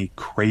Romney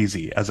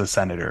crazy as a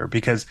senator,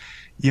 because,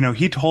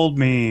 he told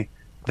me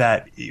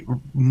that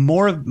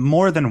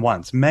more than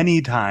once,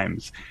 many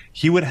times,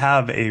 he would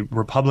have a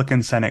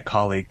Republican Senate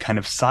colleague kind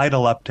of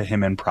sidle up to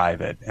him in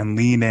private and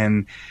lean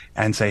in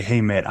and say,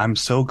 hey, Mitt, I'm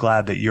so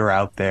glad that you're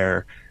out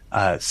there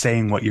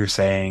saying what you're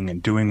saying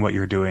and doing what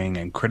you're doing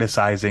and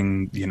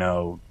criticizing,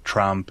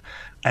 Trump.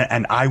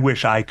 And I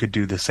wish I could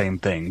do the same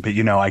thing, but,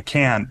 I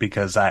can't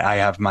because I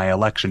have my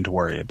election to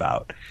worry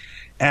about.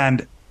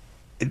 And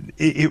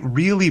it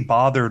really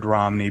bothered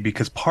Romney,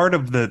 because part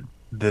of the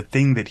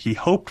thing that he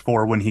hoped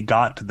for when he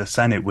got to the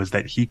Senate was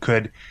that he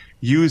could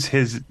use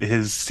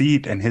his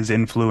seat and his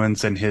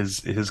influence and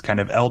his kind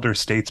of elder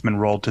statesman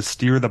role to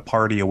steer the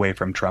party away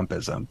from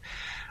Trumpism.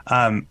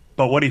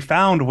 But what he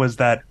found was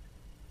that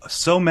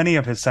so many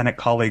of his Senate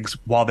colleagues,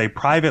 while they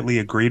privately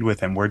agreed with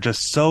him, were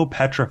just so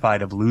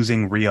petrified of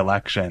losing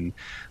re-election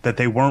that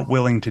they weren't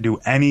willing to do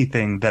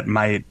anything that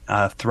might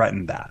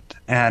threaten that.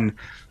 And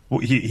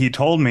he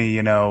told me,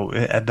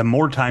 the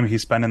more time he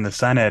spent in the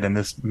Senate, and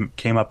this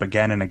came up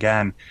again and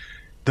again,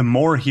 the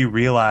more he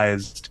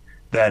realized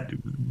that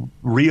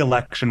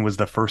re-election was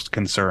the first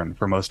concern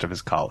for most of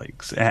his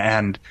colleagues.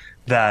 And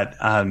that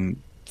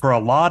for a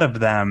lot of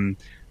them,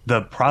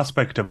 the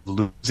prospect of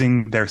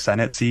losing their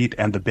Senate seat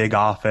and the big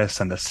office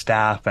and the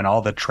staff and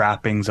all the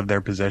trappings of their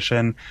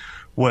position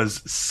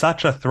was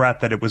such a threat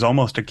that it was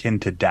almost akin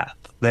to death.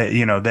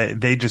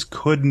 They just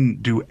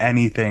couldn't do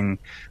anything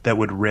that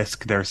would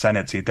risk their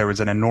Senate seat. There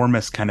was an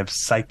enormous kind of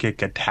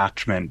psychic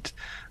attachment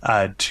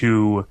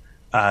to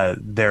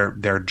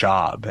their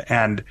job,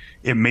 and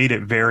it made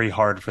it very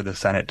hard for the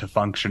Senate to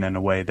function in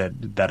a way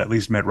that at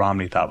least Mitt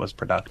Romney thought was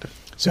productive.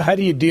 So how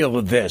do you deal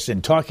with this?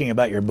 In talking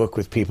about your book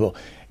with people,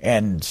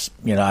 and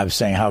I was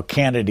saying how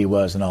candid he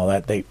was and all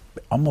that, they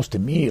almost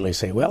immediately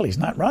say, well, he's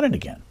not running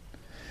again.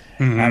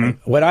 Mm-hmm. I mean,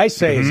 what I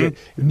say is that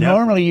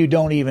normally you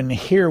don't even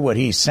hear what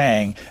he's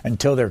saying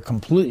until they're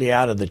completely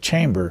out of the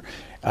chamber.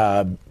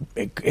 And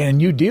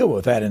you deal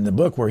with that in the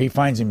book, where he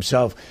finds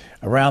himself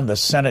around the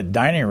Senate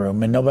dining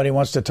room and nobody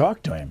wants to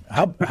talk to him.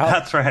 How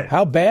That's right.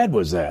 How bad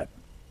was that?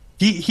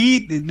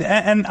 He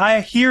and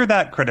I hear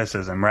that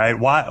criticism, right?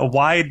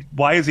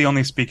 Why is he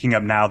only speaking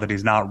up now that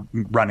he's not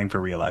running for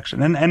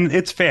re-election? And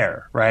it's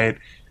fair, right?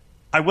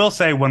 I will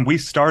say, when we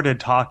started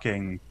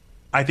talking,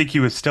 I think he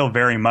was still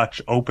very much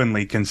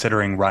openly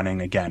considering running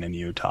again in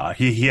Utah.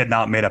 He had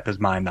not made up his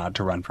mind not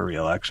to run for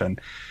re-election.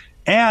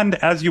 And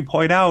as you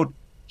point out,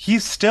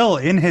 he's still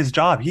in his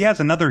job. He has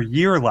another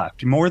year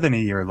left, more than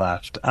a year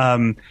left.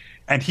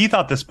 And he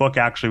thought this book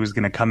actually was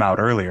going to come out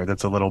earlier.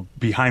 That's a little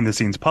behind the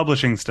scenes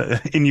publishing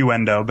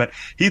innuendo, but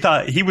he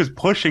thought he was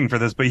pushing for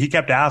this, but he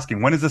kept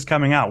asking, when is this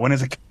coming out? When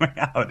is it coming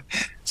out?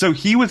 So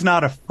he was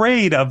not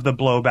afraid of the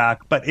blowback,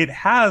 but it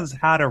has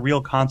had a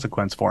real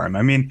consequence for him.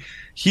 I mean,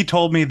 he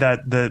told me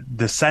that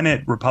the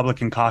Senate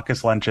Republican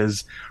caucus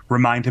lunches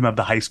remind him of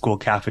the high school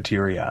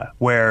cafeteria,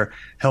 where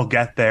he'll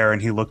get there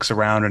and he looks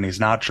around and he's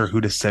not sure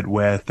who to sit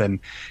with. And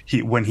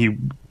when he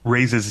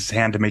raises his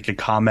hand to make a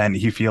comment,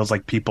 he feels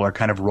like people are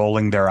kind of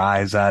rolling their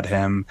eyes at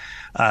him,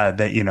 that,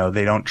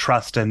 they don't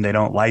trust him. They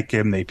don't like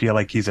him. They feel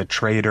like he's a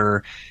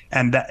traitor.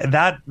 And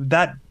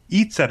that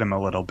eats at him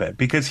a little bit,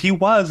 because he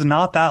was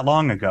not that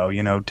long ago,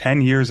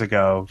 10 years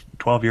ago,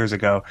 12 years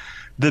ago,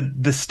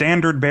 the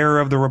standard bearer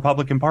of the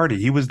Republican Party.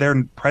 He was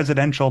their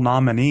presidential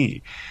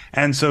nominee.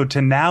 And so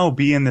to now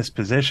be in this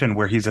position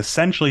where he's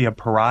essentially a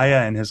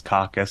pariah in his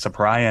caucus, a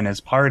pariah in his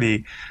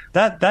party,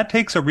 that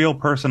takes a real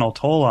personal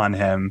toll on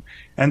him.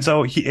 And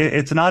so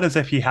it's not as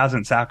if he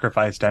hasn't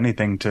sacrificed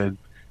anything to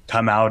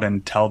come out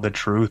and tell the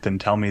truth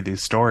and tell me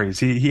these stories.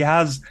 He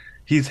has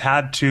he's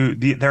had to,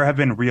 there have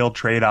been real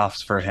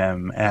trade-offs for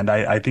him. And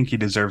I think he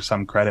deserves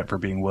some credit for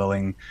being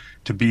willing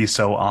to be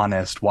so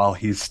honest while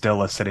he's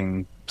still a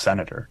sitting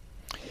senator.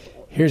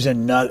 Here's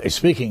another,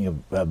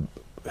 speaking of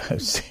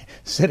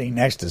sitting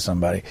next to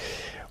somebody,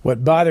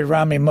 what bothered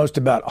Romney most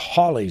about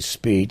Hawley's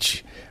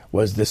speech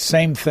was the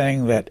same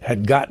thing that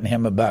had gotten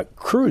him about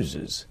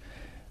Cruz's,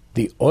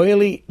 the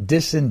oily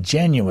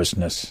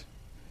disingenuousness.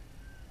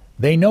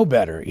 They know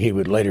better, he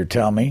would later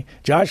tell me.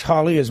 Josh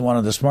Hawley is one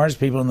of the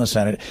smartest people in the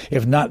Senate,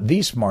 if not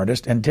the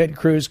smartest, and Ted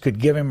Cruz could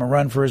give him a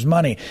run for his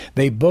money.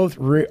 They both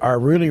are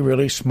really,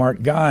 really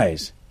smart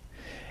guys.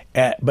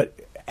 But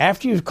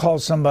after you've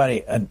called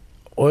somebody an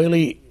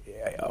oily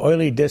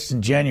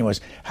disingenuous,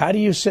 how do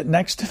you sit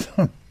next to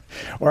them?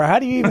 Or how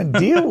do you even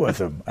deal with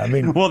them? I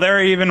mean, well, there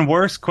are even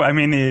worse. I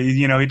mean,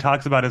 he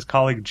talks about his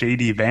colleague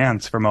J.D.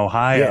 Vance from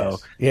Ohio,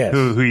 yes.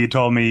 who he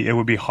told me it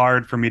would be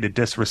hard for me to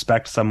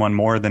disrespect someone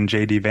more than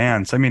J.D.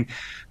 Vance. I mean,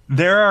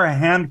 there are a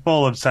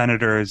handful of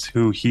senators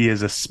who he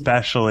is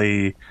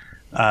especially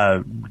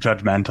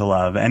judgmental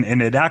of,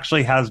 and it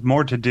actually has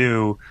more to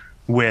do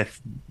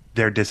with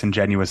their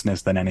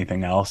disingenuousness than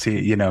anything else.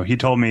 He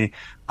told me,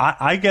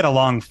 I get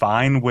along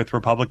fine with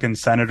Republican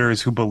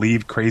senators who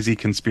believe crazy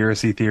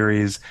conspiracy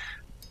theories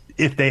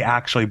if they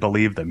actually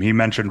believe them. He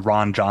mentioned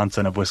Ron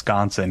Johnson of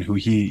Wisconsin, who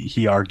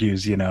he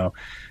argues,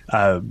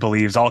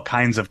 believes all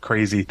kinds of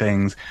crazy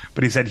things.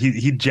 But he said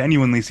he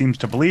genuinely seems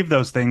to believe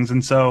those things.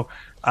 And so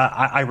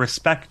I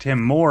respect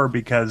him more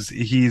because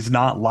he's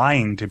not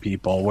lying to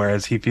people,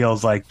 whereas he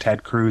feels like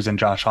Ted Cruz and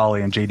Josh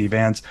Hawley and J.D.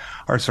 Vance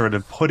are sort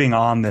of putting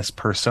on this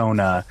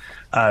persona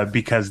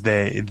because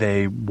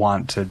they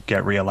want to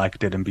get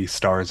reelected and be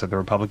stars of the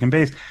Republican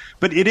base.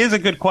 But it is a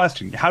good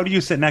question. How do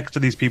you sit next to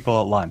these people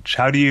at lunch?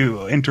 How do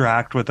you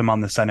interact with them on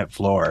the Senate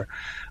floor?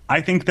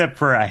 I think that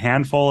for a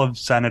handful of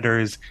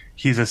senators,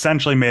 he's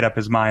essentially made up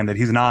his mind that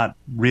he's not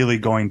really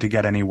going to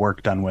get any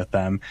work done with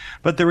them.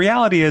 But the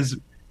reality is,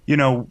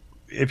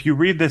 if you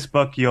read this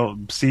book, you'll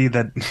see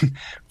that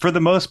for the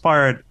most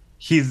part,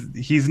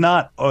 he's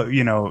not,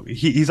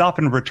 he's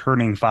often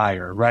returning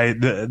fire, right?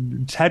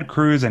 Ted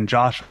Cruz and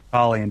Josh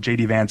Hawley and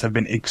J.D. Vance have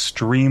been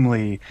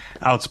extremely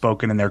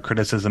outspoken in their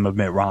criticism of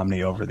Mitt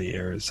Romney over the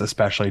years,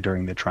 especially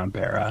during the Trump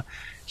era.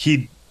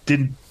 He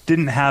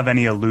didn't have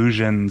any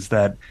illusions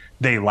that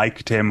they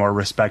liked him or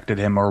respected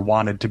him or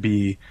wanted to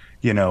be,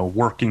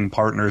 working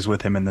partners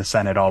with him in the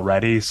Senate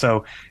already.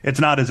 So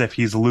it's not as if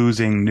he's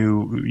losing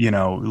new,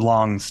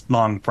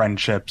 long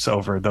friendships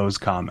over those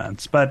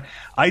comments. But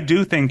I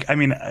do think,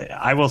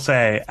 I will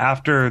say,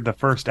 after the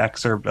first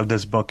excerpt of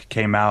this book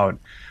came out,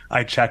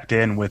 I checked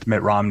in with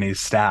Mitt Romney's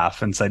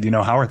staff and said,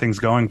 how are things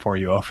going for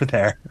you over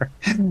there?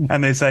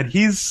 And they said,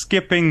 he's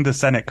skipping the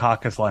Senate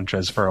caucus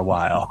lunches for a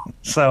while.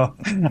 So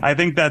I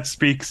think that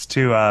speaks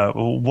to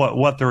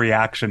what the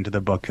reaction to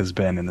the book has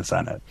been in the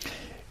Senate.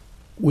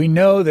 We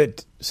know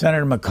that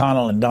Senator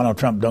McConnell and Donald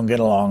Trump don't get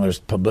along. There's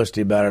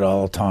publicity about it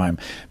all the time.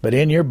 But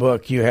in your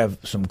book, you have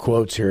some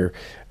quotes here.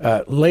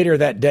 Later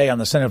that day on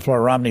the Senate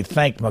floor, Romney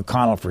thanked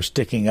McConnell for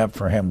sticking up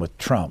for him with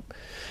Trump.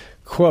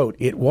 Quote,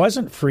 "It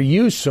wasn't for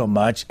you so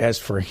much as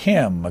for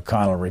him,"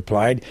 McConnell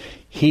replied.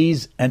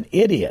 "He's an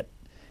idiot.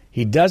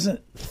 He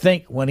doesn't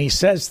think when he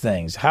says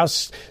things. How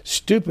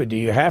stupid do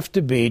you have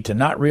to be to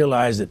not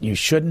realize that you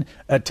shouldn't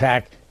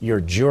attack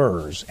your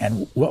jurors?"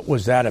 And what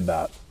was that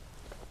about?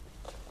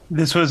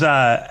 This was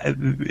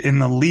in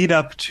the lead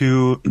up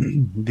to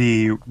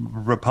the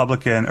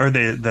Republican or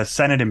the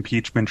Senate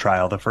impeachment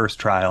trial, the first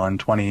trial in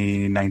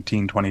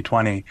 2019,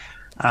 2020.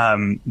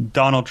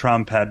 Donald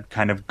Trump had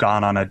kind of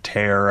gone on a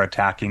tear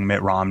attacking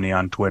Mitt Romney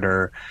on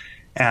Twitter.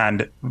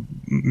 And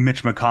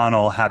Mitch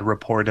McConnell had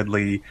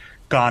reportedly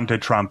gone to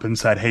Trump and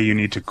said, hey, you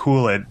need to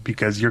cool it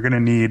because you're going to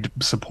need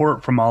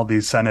support from all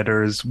these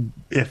senators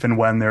if and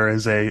when there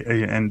is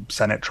a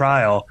Senate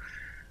trial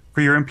for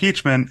your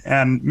impeachment.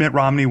 And Mitt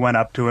Romney went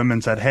up to him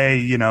and said,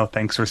 hey,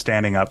 thanks for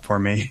standing up for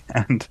me.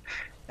 And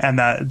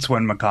that's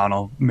when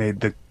McConnell made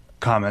the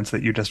comments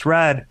that you just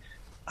read.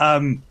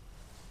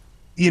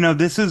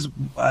 This is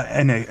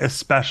an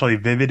especially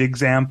vivid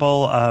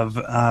example of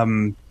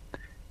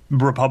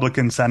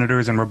Republican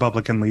senators and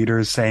Republican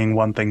leaders saying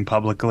one thing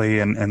publicly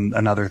and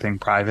another thing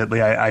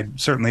privately. I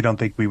certainly don't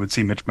think we would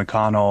see Mitch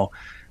McConnell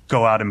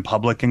go out in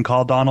public and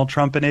call Donald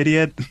Trump an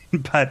idiot,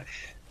 but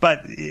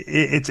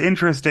it's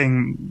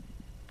interesting.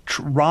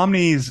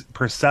 Romney's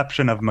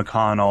perception of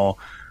McConnell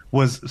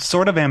was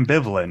sort of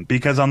ambivalent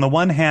because on the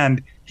one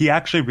hand, he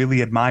actually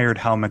really admired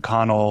how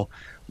McConnell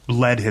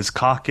led his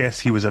caucus.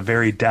 He was a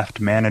very deft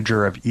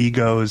manager of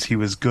egos. He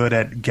was good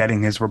at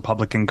getting his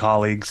Republican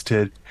colleagues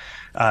to,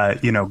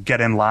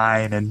 get in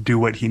line and do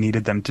what he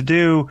needed them to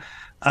do.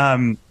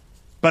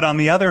 But on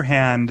the other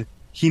hand,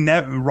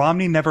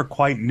 Romney never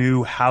quite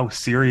knew how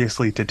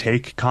seriously to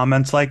take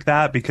comments like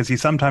that because he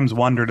sometimes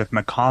wondered if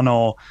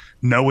McConnell,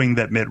 knowing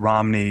that Mitt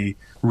Romney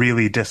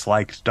really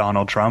disliked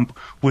Donald Trump,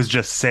 was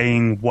just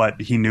saying what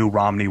he knew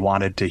Romney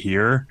wanted to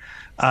hear.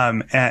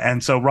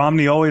 And so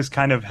Romney always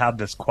kind of had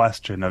this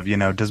question of,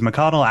 does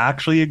McConnell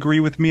actually agree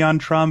with me on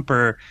Trump,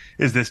 or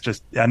is this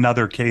just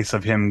another case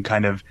of him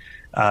kind of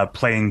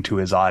playing to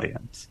his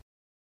audience.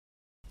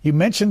 You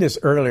mentioned this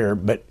earlier,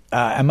 but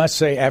I must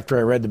say, after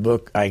I read the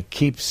book, I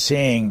keep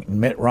seeing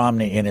Mitt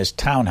Romney in his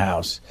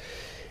townhouse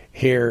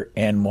here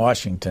in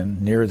Washington,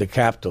 near the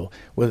Capitol,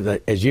 with,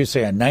 as you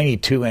say, a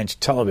 92-inch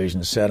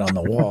television set on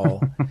the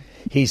wall.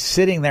 He's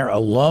sitting there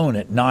alone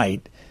at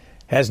night,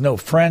 has no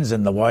friends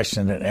in the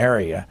Washington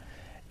area.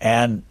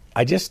 And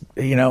I just,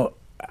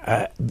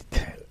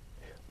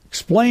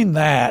 explain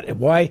that.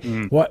 Why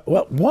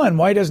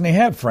doesn't he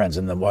have friends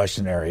in the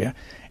Washington area?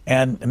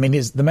 And, I mean,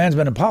 the man's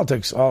been in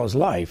politics all his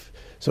life.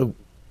 So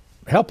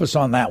help us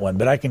on that one.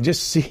 But I can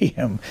just see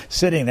him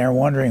sitting there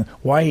wondering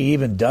why he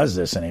even does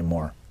this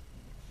anymore.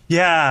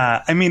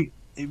 Yeah. I mean,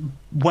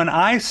 when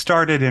I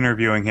started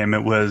interviewing him,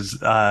 it was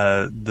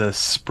the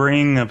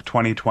spring of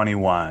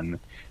 2021.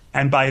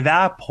 And by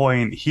that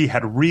point, he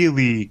had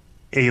really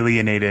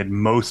alienated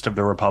most of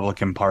the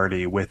Republican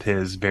Party with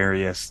his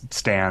various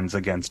stands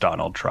against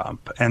Donald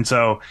Trump. And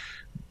so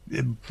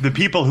the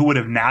people who would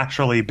have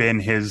naturally been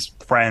his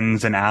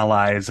friends and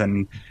allies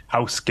and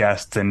house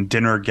guests and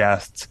dinner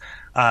guests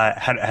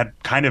had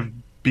kind of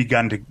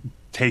begun to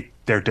take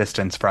their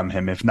distance from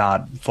him, if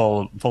not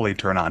fully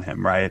turn on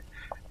him, right?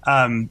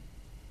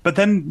 But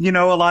then,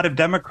 a lot of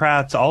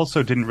Democrats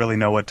also didn't really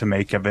know what to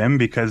make of him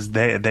because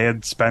they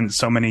had spent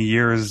so many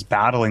years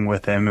battling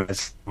with him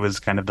as he was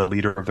kind of the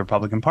leader of the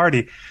Republican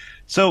Party.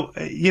 So,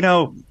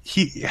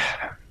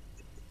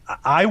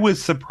 I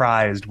was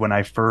surprised when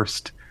I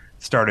first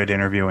started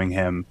interviewing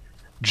him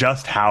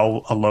just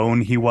how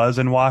alone he was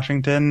in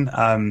Washington.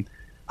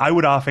 I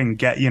would often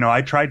get,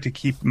 I tried to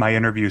keep my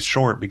interviews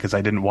short because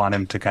I didn't want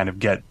him to kind of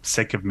get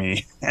sick of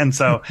me. And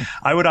so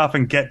I would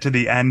often get to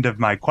the end of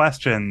my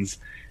questions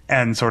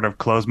and sort of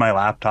close my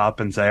laptop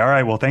and say, all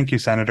right, well, thank you,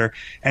 Senator.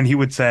 And he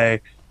would say,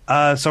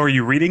 so are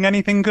you reading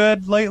anything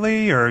good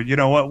lately? Or,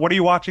 what are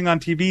you watching on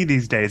TV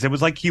these days? It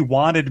was like he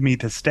wanted me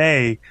to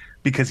stay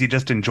because he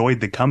just enjoyed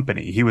the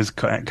company. He was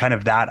kind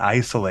of that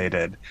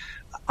isolated.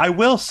 I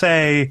will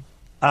say,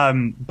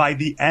 by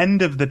the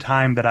end of the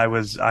time that I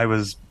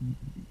was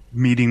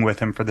meeting with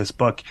him for this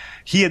book,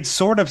 he had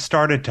sort of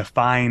started to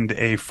find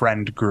a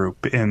friend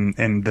group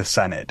in the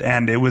Senate.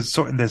 And it was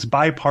sort of this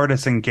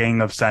bipartisan gang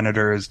of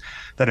senators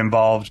that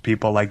involved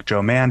people like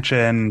Joe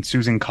Manchin,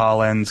 Susan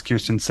Collins,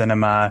 Kyrsten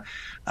Sinema,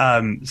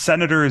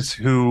 senators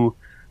who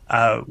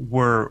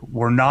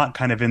were not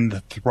kind of in the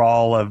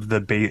thrall of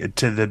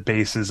the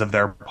bases of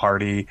their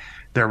party,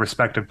 their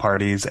respective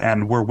parties,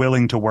 and were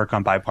willing to work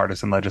on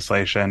bipartisan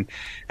legislation.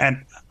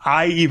 And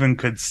I even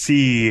could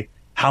see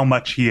how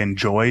much he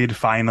enjoyed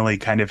finally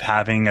kind of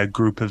having a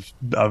group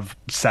of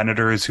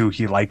senators who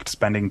he liked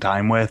spending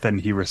time with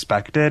and he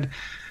respected.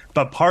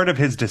 But part of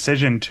his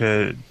decision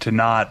to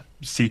not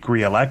seek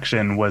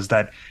re-election was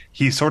that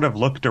he sort of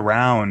looked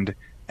around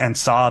and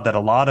saw that a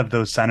lot of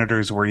those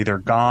senators were either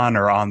gone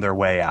or on their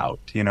way out.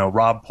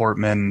 Rob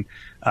Portman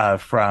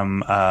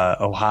from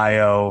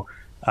Ohio,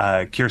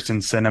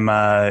 Kyrsten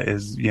Sinema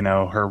is,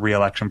 her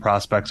reelection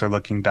prospects are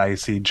looking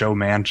dicey. Joe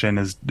Manchin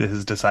has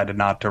decided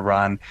not to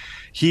run.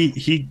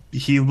 He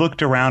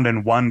looked around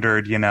and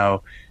wondered,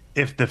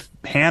 if the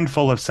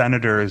handful of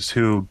senators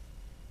who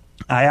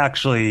I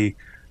actually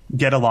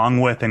get along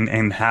with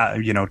and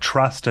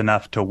trust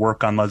enough to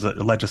work on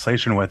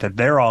legislation with, if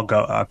they're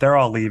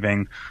all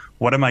leaving,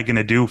 what am I going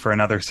to do for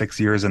another 6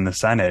 years in the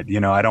Senate?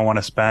 I don't want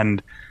to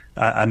spend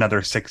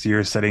another 6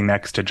 years sitting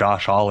next to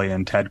Josh Hawley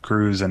and Ted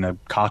Cruz in a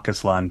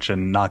caucus lunch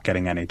and not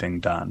getting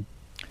anything done.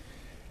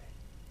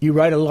 You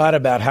write a lot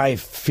about how he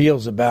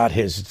feels about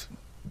his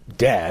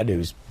dad,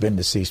 who's been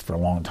deceased for a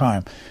long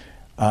time.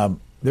 By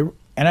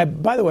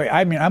the way,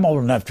 I'm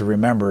old enough to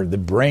remember the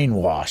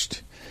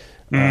brainwashed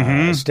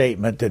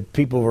statement that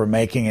people were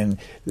making, and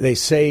they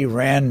say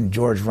ran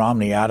George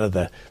Romney out of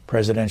the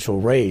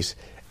presidential race.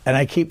 And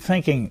I keep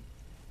thinking,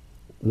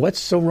 what's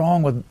so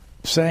wrong with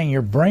saying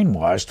you're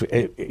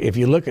brainwashed? If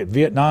you look at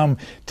Vietnam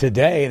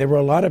today, there were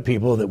a lot of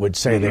people that would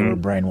say they were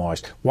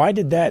brainwashed. Why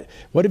did that?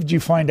 What did you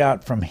find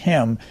out from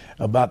him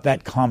about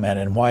that comment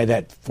and why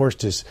that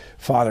forced his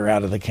father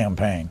out of the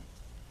campaign?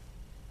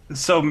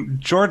 So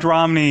George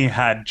Romney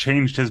had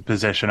changed his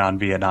position on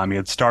Vietnam. He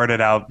had started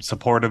out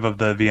supportive of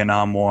the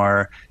Vietnam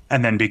War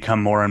and then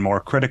become more and more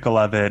critical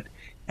of it.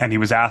 And he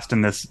was asked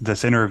in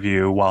this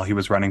interview while he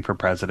was running for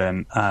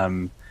president,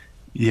 what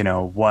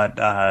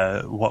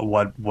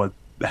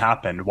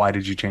happened? Why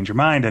did you change your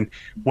mind? And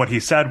what he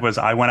said was,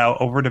 I went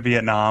out over to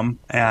Vietnam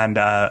and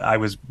I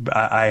was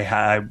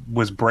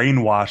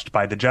brainwashed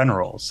by the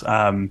generals.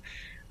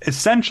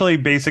 Essentially,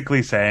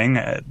 basically saying,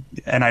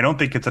 and I don't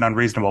think it's an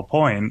unreasonable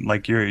point,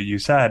 like you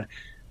said,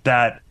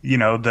 that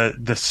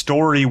the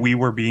story we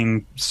were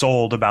being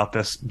sold about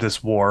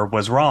this war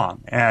was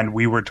wrong, and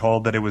we were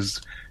told that it was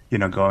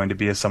going to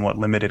be a somewhat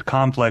limited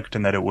conflict,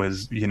 and that it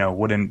was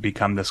wouldn't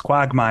become this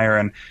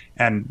quagmire,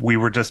 and we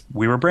were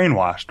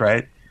brainwashed,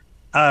 right?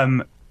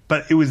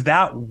 But it was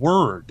that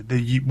word,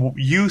 the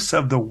use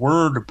of the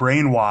word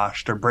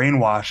brainwashed or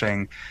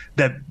brainwashing,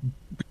 that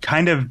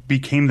kind of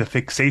became the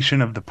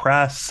fixation of the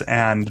press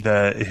and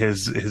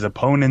his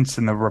opponents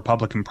in the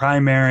Republican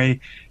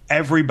primary.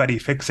 everybody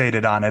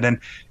fixated on it. And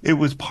it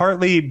was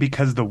partly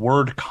because the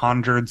word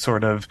conjured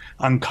sort of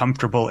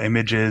uncomfortable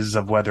images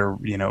of whether,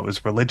 it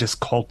was religious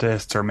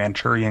cultists or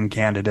Manchurian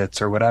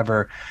candidates or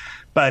whatever.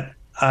 But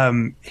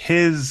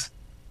his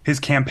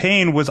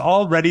campaign was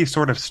already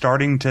sort of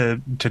starting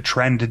to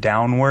trend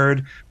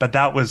downward, but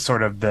that was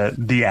sort of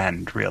the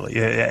end, really.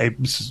 It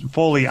was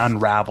fully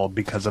unraveled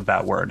because of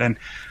that word. And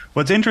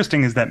what's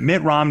interesting is that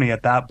Mitt Romney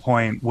at that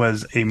point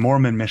was a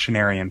Mormon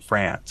missionary in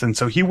France. And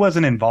so he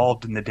wasn't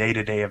involved in the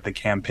day-to-day of the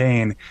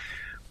campaign.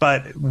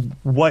 But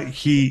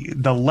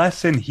the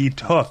lesson he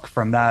took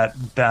from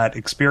that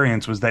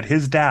experience was that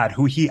his dad,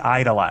 who he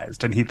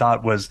idolized and he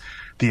thought was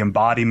the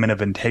embodiment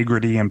of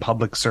integrity and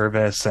public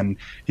service and,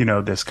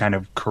 this kind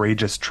of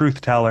courageous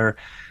truth teller,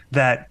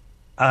 that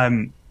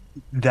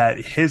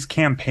his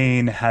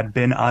campaign had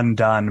been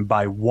undone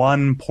by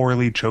one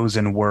poorly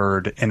chosen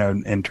word in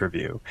an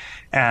interview.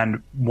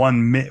 And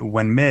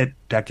when Mitt,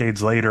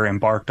 decades later,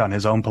 embarked on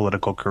his own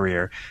political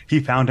career, he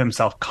found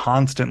himself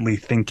constantly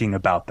thinking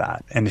about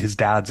that and his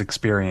dad's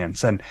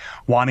experience and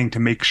wanting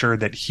to make sure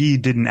that he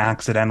didn't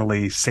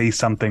accidentally say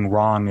something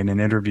wrong in an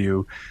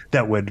interview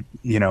that would,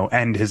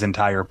 end his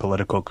entire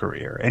political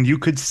career. And you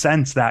could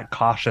sense that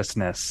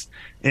cautiousness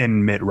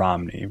in Mitt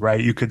Romney, right?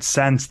 You could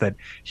sense that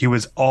he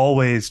was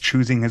always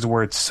choosing his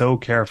words so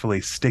carefully,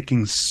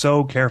 sticking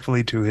so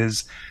carefully to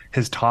his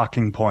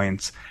talking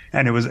points.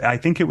 And I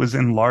think it was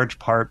in large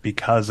part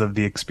because of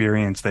the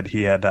experience that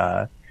he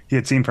had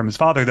seen from his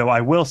father. Though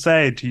I will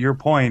say, to your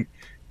point,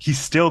 he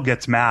still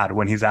gets mad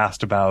when he's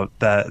asked about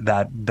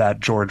that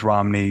George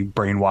Romney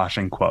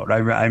brainwashing quote. I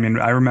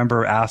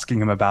remember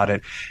asking him about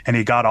it, and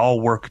he got all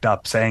worked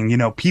up, saying,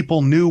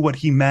 people knew what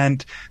he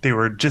meant. They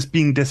were just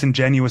being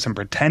disingenuous and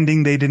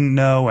pretending they didn't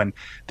know. And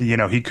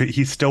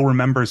he still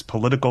remembers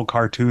political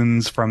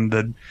cartoons from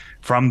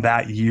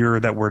that year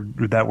that were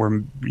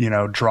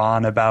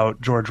drawn about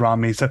George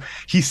Romney. So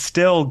he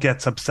still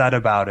gets upset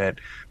about it.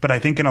 But I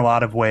think in a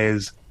lot of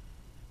ways,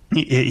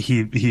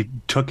 he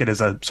took it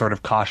as a sort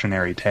of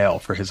cautionary tale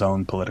for his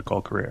own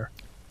political career.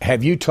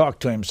 Have you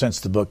talked to him since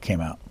the book came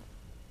out?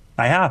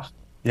 I have.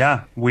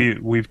 Yeah,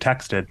 we've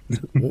texted.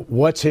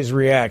 What's his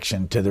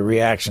reaction to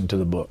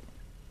the book?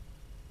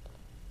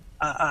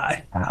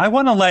 I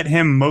want to let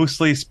him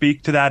mostly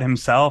speak to that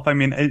himself. I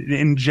mean,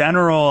 in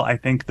general, I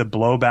think the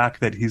blowback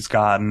that he's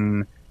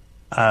gotten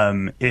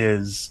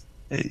is,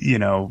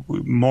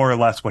 more or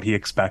less what he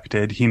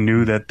expected. He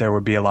knew that there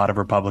would be a lot of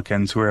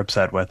Republicans who were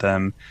upset with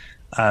him.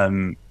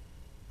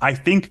 I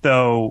think,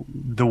 though,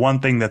 the one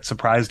thing that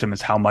surprised him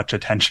is how much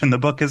attention the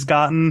book has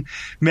gotten.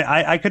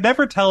 I could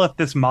never tell if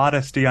this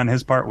modesty on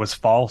his part was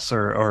false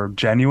or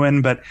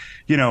genuine, but,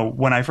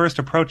 when I first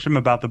approached him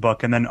about the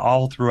book, and then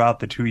all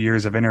throughout the 2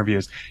 years of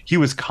interviews, he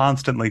was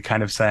constantly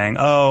kind of saying,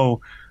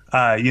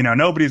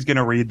 nobody's going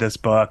to read this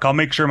book. I'll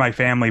make sure my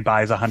family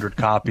buys 100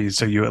 copies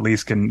so you at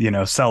least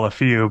can, sell a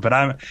few. But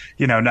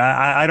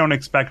I don't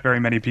expect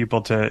very many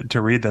people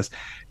to read this.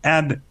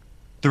 And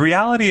the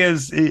reality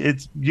is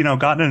it's,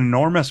 gotten an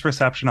enormous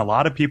reception. A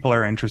lot of people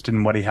are interested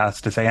in what he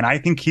has to say. And I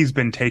think he's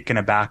been taken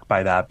aback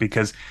by that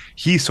because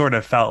he sort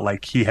of felt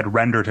like he had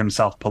rendered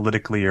himself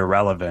politically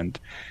irrelevant.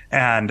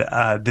 And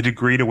the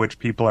degree to which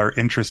people are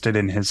interested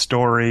in his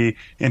story,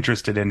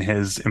 interested in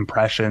his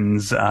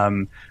impressions,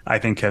 I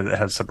think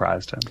has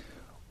surprised him.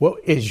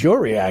 What is your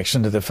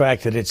reaction to the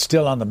fact that it's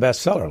still on the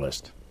bestseller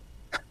list?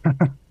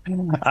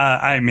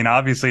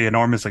 Obviously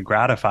enormously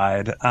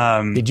gratified.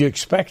 Did you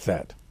expect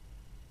that?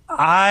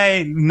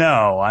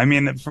 No. I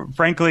mean,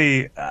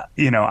 frankly,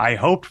 I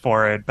hoped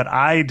for it, but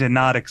I did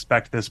not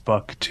expect this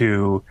book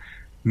to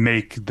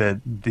make the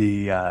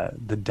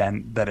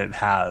dent that it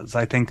has.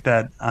 I think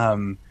that,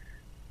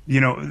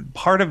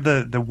 part of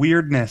the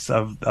weirdness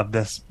of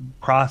this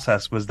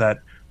process was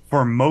that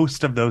for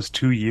most of those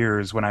 2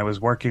 years when I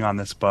was working on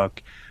this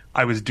book,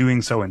 I was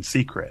doing so in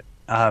secret,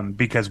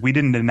 because we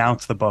didn't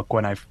announce the book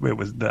when I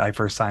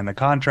first signed the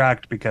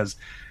contract, because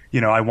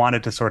I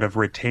wanted to sort of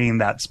retain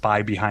that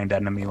spy behind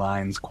enemy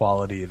lines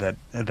quality that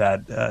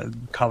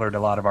colored a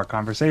lot of our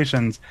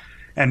conversations.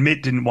 And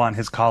Mitt didn't want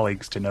his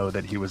colleagues to know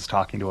that he was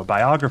talking to a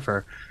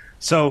biographer.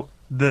 So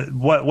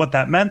what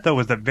that meant, though,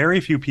 was that very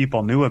few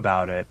people knew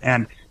about it.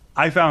 And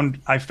I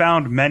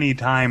found many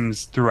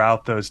times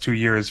throughout those 2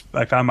 years,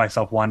 I found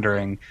myself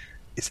wondering,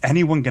 is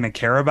anyone going to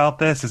care about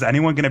this? Is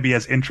anyone going to be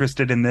as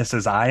interested in this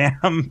as I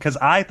am? Because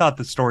I thought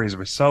the stories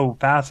were so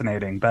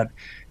fascinating. But,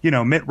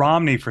 Mitt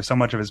Romney, for so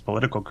much of his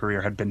political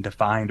career, had been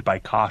defined by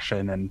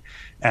caution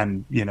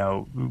and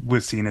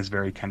was seen as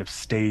very kind of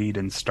staid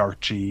and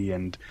starchy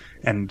and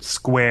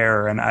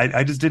square. And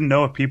I just didn't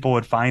know if people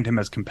would find him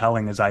as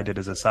compelling as I did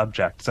as a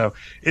subject. So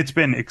it's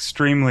been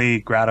extremely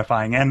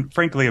gratifying and,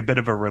 frankly, a bit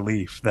of a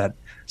relief that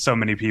so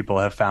many people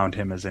have found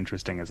him as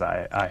interesting as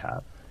I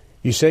have.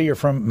 You say you're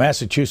from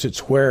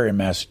Massachusetts. Where in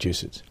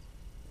Massachusetts?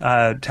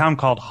 A town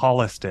called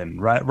Holliston,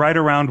 right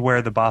around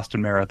where the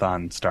Boston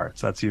Marathon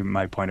starts. That's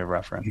my point of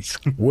reference.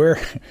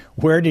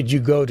 Where did you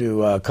go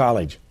to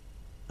college?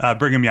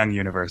 Brigham Young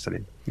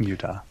University in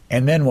Utah.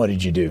 And then what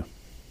did you do?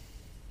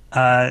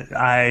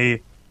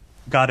 I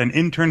got an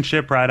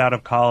internship right out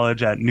of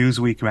college at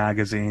Newsweek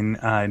magazine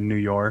in New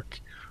York,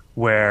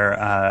 where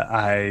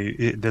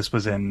this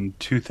was in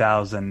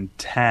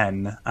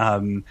 2010,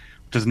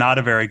 which is not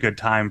a very good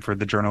time for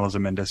the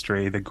journalism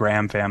industry. The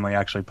Graham family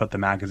actually put the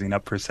magazine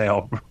up for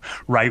sale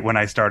right when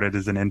I started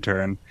as an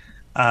intern.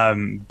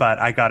 But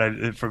I got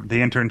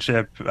the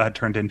internship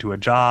turned into a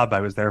job.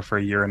 I was there for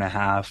a year and a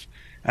half.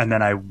 And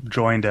then I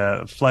joined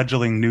a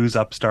fledgling news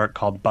upstart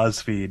called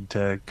BuzzFeed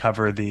to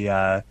cover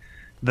the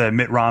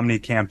Mitt Romney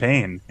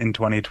campaign in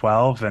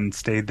 2012 and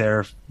stayed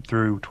there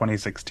through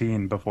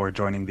 2016 before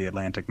joining the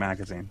Atlantic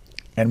magazine.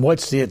 And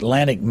what's the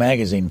Atlantic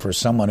magazine for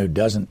someone who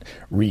doesn't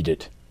read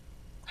it?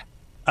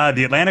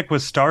 The Atlantic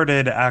was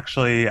started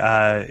actually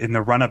in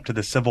the run-up to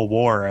the Civil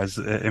War as,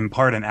 in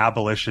part, an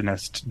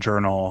abolitionist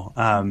journal,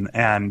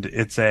 and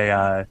it's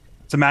a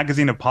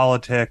magazine of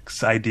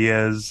politics,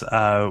 ideas.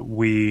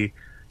 We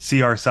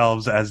see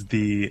ourselves as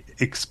the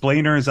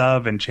explainers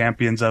of and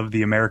champions of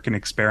the American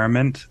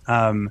experiment.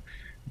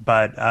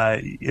 But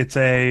it's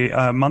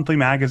a monthly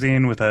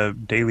magazine with a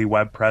daily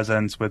web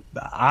presence with,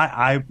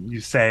 you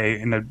say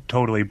in a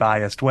totally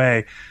biased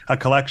way, a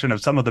collection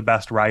of some of the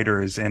best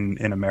writers in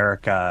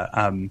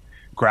America,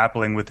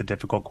 grappling with the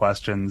difficult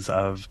questions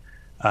of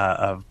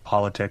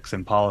politics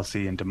and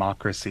policy and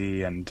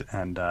democracy and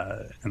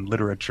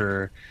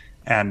literature.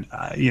 And,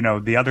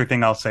 the other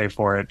thing I'll say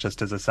for it,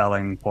 just as a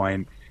selling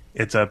point,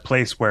 it's a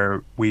place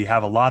where we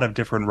have a lot of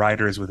different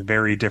writers with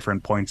very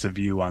different points of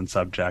view on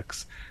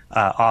subjects,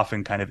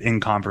 often kind of in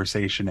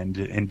conversation and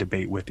in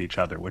debate with each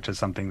other, which is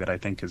something that I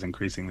think is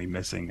increasingly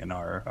missing in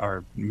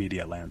our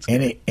media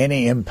landscape.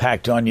 Any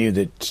impact on you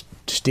that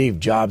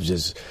Steve Jobs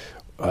is,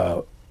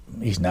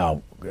 he's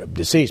now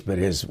deceased, but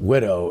his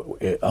widow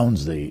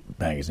owns the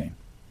magazine?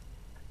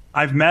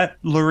 I've met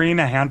Lorene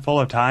a handful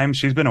of times.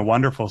 She's been a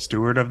wonderful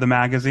steward of the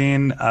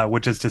magazine,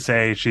 which is to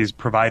say she's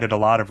provided a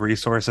lot of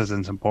resources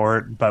and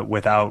support, but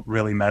without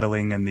really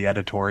meddling in the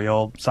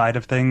editorial side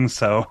of things.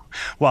 So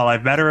while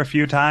I've met her a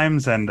few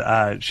times and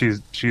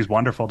she's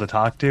wonderful to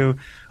talk to,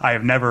 I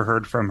have never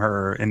heard from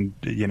her in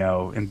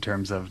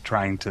terms of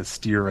trying to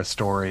steer a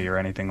story or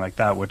anything like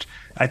that, which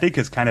I think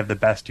is kind of the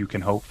best you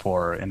can hope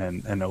for in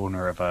an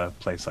owner of a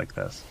place like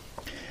this.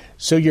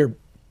 So your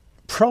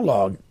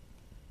prologue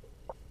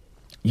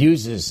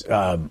uses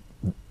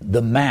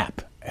the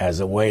map as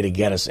a way to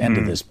get us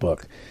into this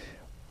book.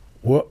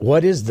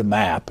 What is the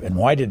map, and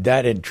why did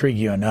that intrigue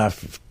you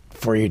enough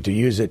for you to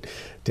use it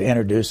to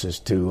introduce us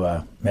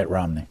to Mitt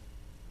Romney?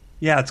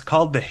 Yeah, it's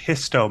called the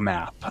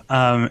Histomap.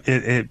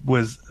 It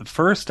was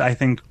first, I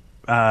think,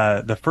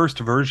 the first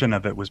version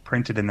of it was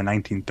printed in the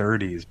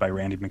 1930s by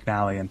Randy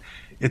McNally, and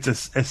it's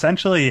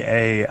essentially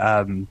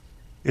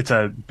it's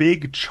a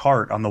big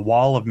chart on the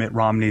wall of Mitt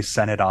Romney's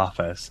Senate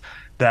office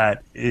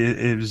that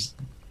is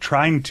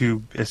trying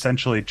to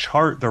essentially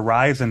chart the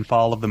rise and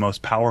fall of the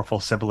most powerful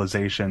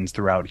civilizations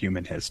throughout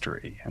human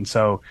history. And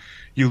so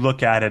you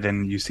look at it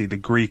and you see the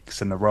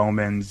Greeks and the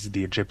Romans,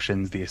 the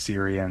Egyptians, the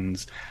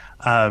Assyrians.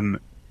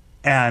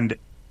 And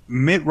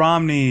Mitt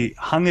Romney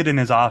hung it in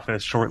his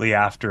office shortly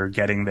after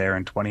getting there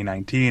in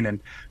 2019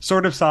 and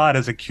sort of saw it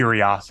as a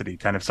curiosity,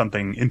 kind of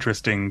something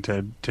interesting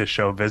to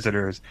show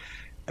visitors.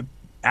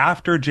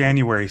 After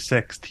January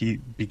 6th, he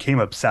became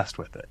obsessed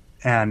with it.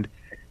 And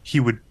he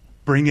would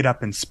bring it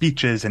up in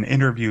speeches and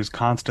interviews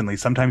constantly.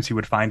 Sometimes he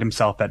would find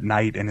himself at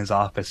night in his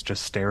office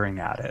just staring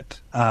at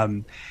it.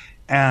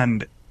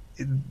 And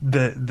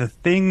the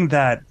thing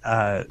that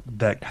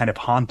kind of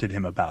haunted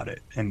him about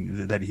it,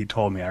 and that he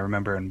told me, I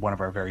remember in one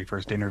of our very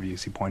first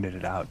interviews, he pointed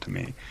it out to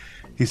me.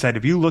 He said,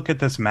 if you look at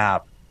this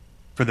map,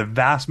 for the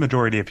vast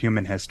majority of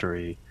human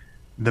history,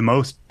 the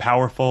most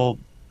powerful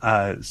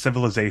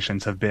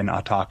civilizations have been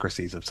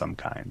autocracies of some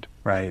kind,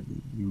 right?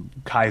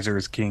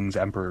 Kaisers, kings,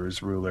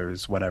 emperors,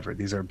 rulers, whatever.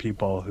 These are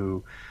people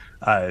who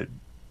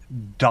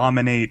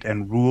dominate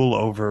and rule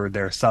over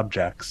their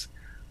subjects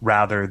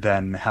rather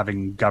than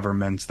having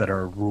governments that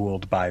are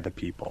ruled by the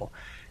people.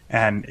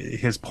 And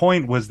his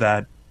point was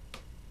that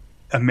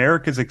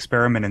America's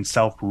experiment in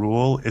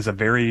self-rule is a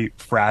very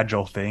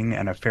fragile thing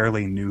and a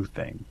fairly new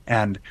thing.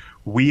 And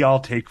we all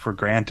take for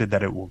granted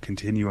that it will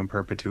continue in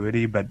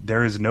perpetuity, but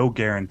there is no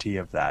guarantee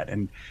of that.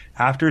 And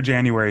after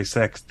January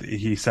 6th,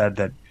 he said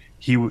that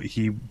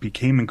he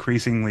became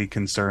increasingly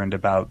concerned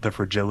about the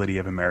fragility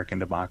of American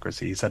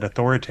democracy. He said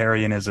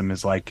authoritarianism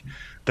is like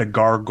the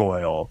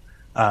gargoyle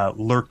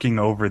lurking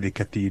over the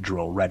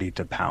cathedral, ready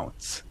to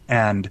pounce.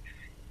 And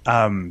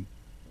when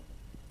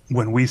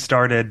we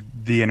started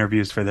the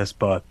interviews for this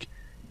book,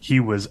 he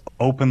was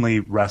openly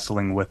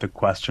wrestling with the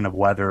question of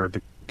whether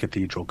the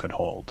cathedral could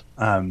hold.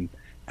 And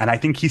I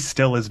think he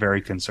still is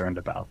very concerned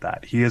about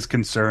that. He is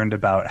concerned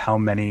about how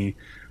many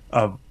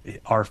of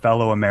our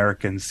fellow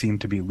Americans seem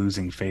to be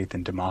losing faith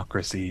in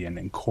democracy and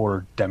in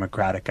core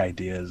democratic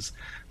ideas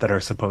that are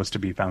supposed to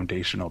be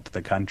foundational to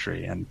the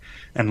country. And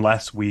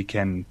unless we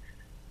can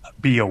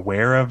be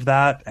aware of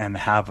that and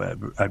have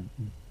a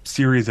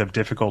series of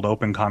difficult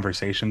open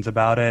conversations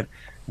about it,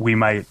 we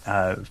might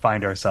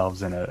find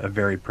ourselves in a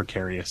very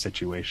precarious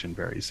situation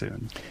very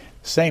soon.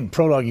 Same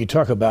prologue, you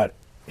talk about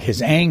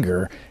his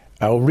anger.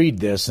 I'll read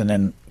this and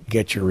then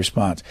get your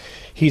response.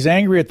 He's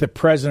angry at the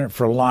president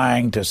for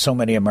lying to so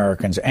many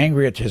Americans,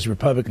 angry at his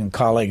Republican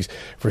colleagues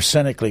for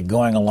cynically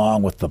going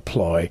along with the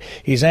ploy.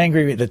 He's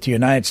angry that the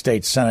United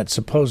States Senate,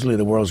 supposedly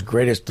the world's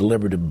greatest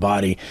deliberative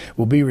body,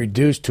 will be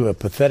reduced to a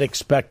pathetic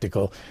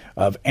spectacle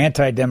of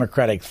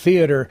anti-democratic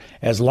theater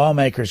as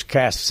lawmakers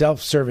cast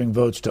self-serving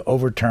votes to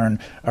overturn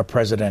a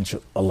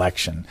presidential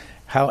election.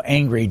 How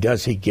angry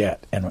does he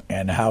get,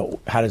 and how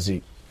is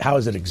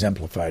it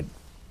exemplified?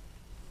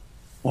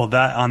 Well,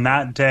 that on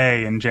that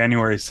day in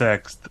January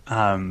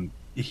 6th,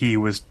 he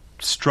was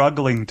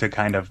struggling to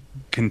kind of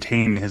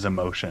contain his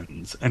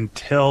emotions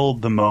until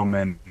the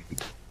moment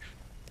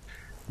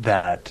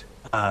that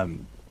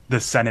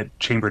the Senate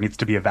chamber needs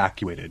to be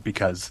evacuated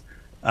because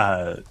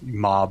a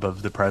mob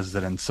of the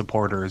president's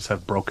supporters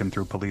have broken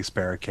through police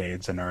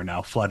barricades and are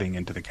now flooding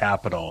into the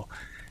Capitol.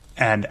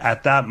 And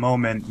at that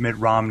moment, Mitt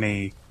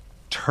Romney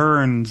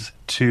turns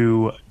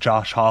to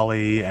Josh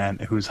Hawley, and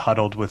who's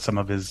huddled with some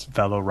of his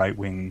fellow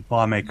right-wing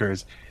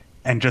lawmakers,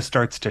 and just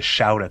starts to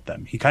shout at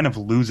them. He kind of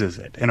loses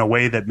it in a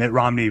way that Mitt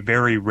Romney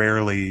very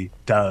rarely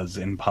does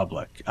in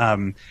public.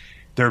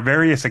 There are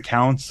various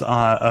accounts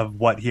of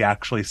what he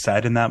actually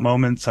said in that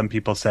moment. Some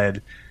people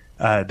said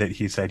that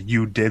he said,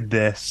 "You did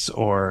this,"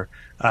 or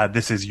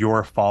 "This is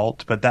your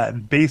fault." But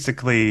that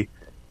basically,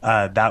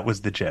 that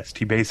was the gist.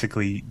 He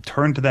basically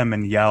turned to them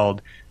and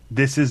yelled,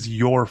 "This is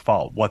your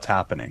fault. What's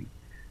happening?"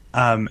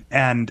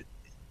 And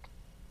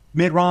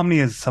Mitt Romney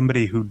is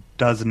somebody who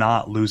does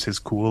not lose his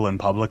cool in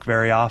public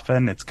very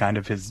often. It's kind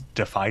of his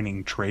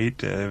defining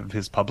trait of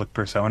his public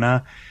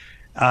persona.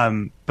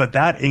 But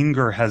that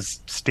anger has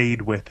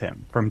stayed with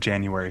him from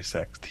January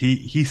 6th.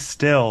 He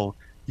still,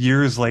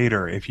 years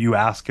later, if you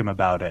ask him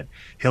about it,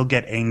 he'll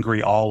get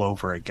angry all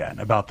over again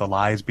about the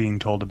lies being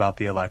told about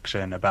the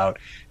election, about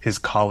his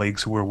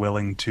colleagues who were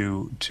willing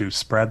to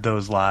spread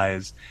those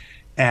lies,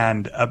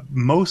 and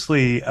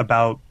mostly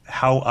about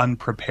how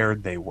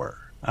unprepared they were.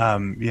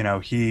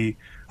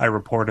 I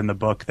report in the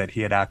book that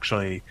he had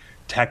actually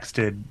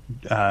texted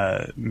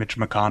Mitch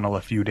McConnell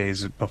a few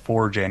days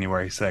before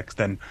January 6th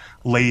and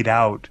laid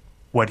out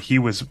what he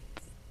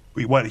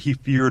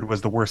feared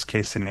was the worst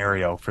case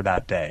scenario for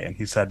that day. And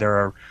he said, there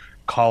are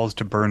calls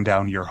to burn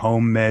down your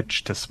home,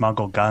 Mitch, to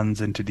smuggle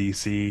guns into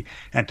D.C.,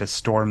 and to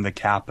storm the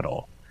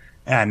Capitol.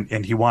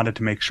 And he wanted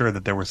to make sure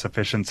that there were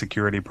sufficient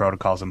security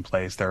protocols in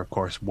place. There, of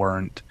course,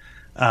 weren't.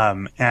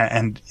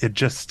 And it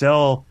just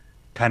still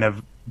kind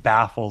of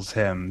baffles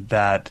him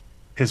that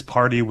his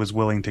party was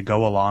willing to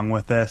go along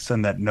with this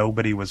and that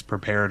nobody was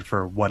prepared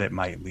for what it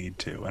might lead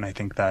to. And I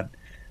think that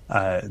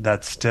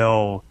that's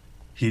still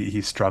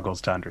he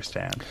struggles to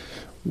understand.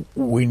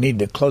 We need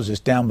to close this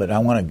down, but I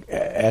want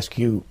to ask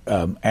you,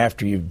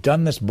 after you've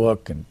done this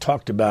book and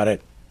talked about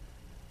it,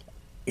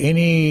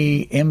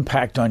 any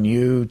impact on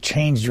you,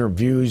 changed your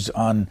views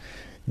on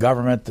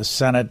government, the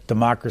Senate,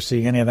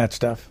 democracy, any of that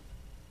stuff?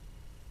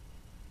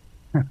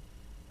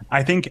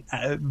 I think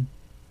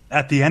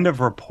at the end of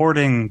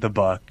reporting the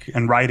book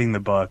and writing the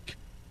book,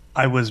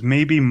 I was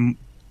maybe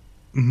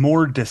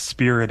more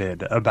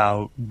dispirited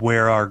about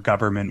where our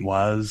government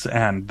was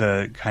and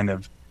the kind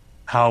of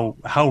how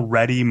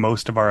ready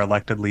most of our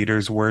elected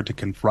leaders were to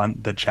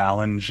confront the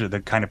challenge, the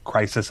kind of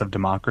crisis of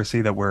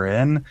democracy that we're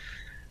in.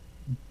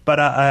 But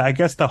I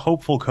guess the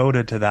hopeful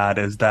coda to that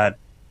is that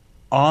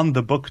on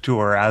the book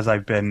tour, as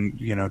I've been,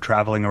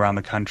 traveling around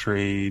the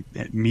country,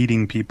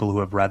 meeting people who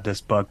have read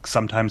this book,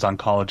 sometimes on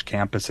college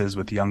campuses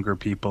with younger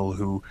people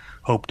who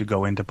hope to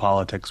go into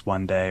politics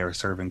one day or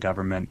serve in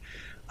government,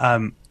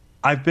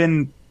 I've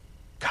been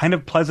kind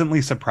of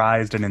pleasantly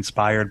surprised and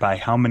inspired by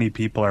how many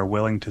people are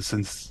willing to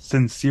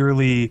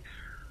sincerely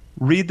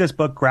read this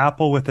book,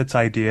 grapple with its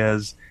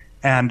ideas,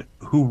 and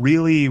who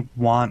really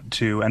want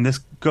to, and this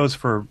goes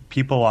for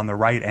people on the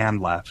right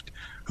and left,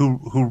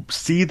 who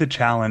see the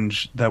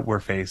challenge that we're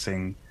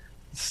facing,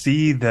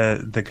 see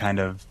the kind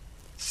of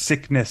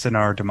sickness in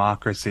our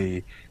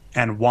democracy,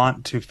 and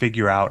want to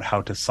figure out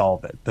how to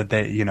solve it. That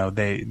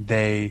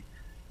they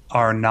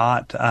are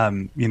not,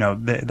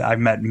 I've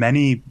met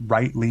many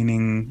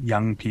right-leaning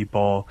young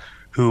people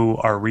who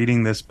are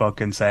reading this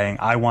book and saying,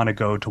 I want to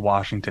go to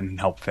Washington and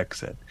help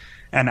fix it.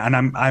 And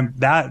I'm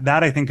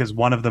that I think is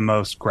one of the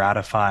most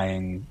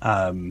gratifying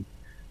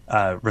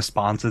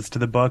responses to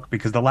the book,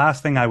 because the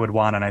last thing I would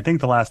want, and I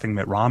think the last thing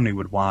Mitt Romney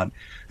would want,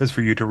 is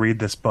for you to read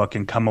this book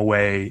and come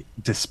away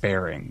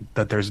despairing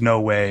that there's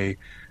no way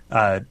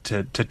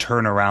to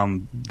turn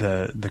around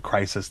the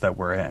crisis that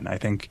we're in. I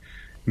think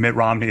Mitt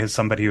Romney is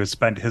somebody who has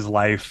spent his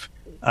life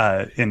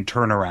in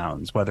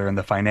turnarounds, whether in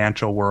the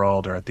financial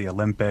world or at the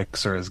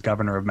Olympics or as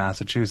governor of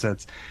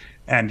Massachusetts.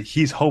 And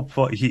he's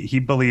hopeful. He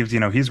believes,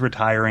 he's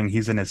retiring.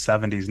 He's in his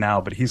 70s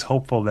now, but he's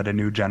hopeful that a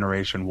new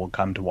generation will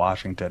come to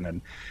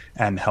Washington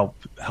and help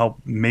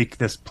make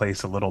this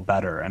place a little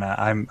better. And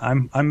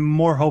I'm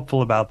more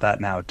hopeful about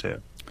that now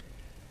too.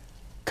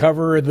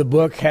 Cover of the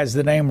book has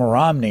the name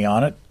Romney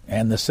on it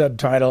and the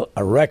subtitle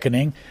A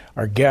Reckoning.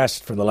 Our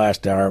guest for the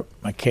last hour,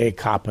 McKay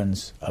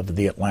Coppins of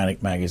The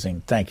Atlantic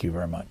magazine. Thank you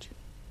very much.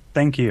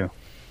 Thank you.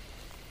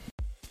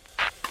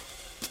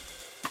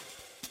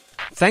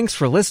 Thanks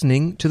for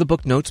listening to the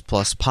Booknotes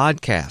Plus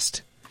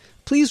podcast.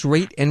 Please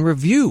rate and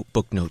review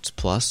Booknotes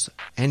Plus,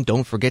 and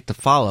don't forget to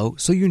follow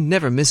so you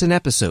never miss an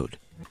episode.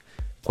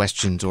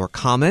 Questions or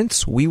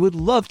comments, we would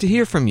love to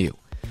hear from you.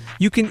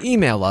 You can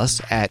email us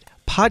at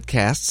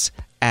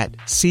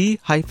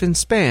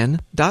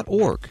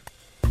podcasts@c-span.org.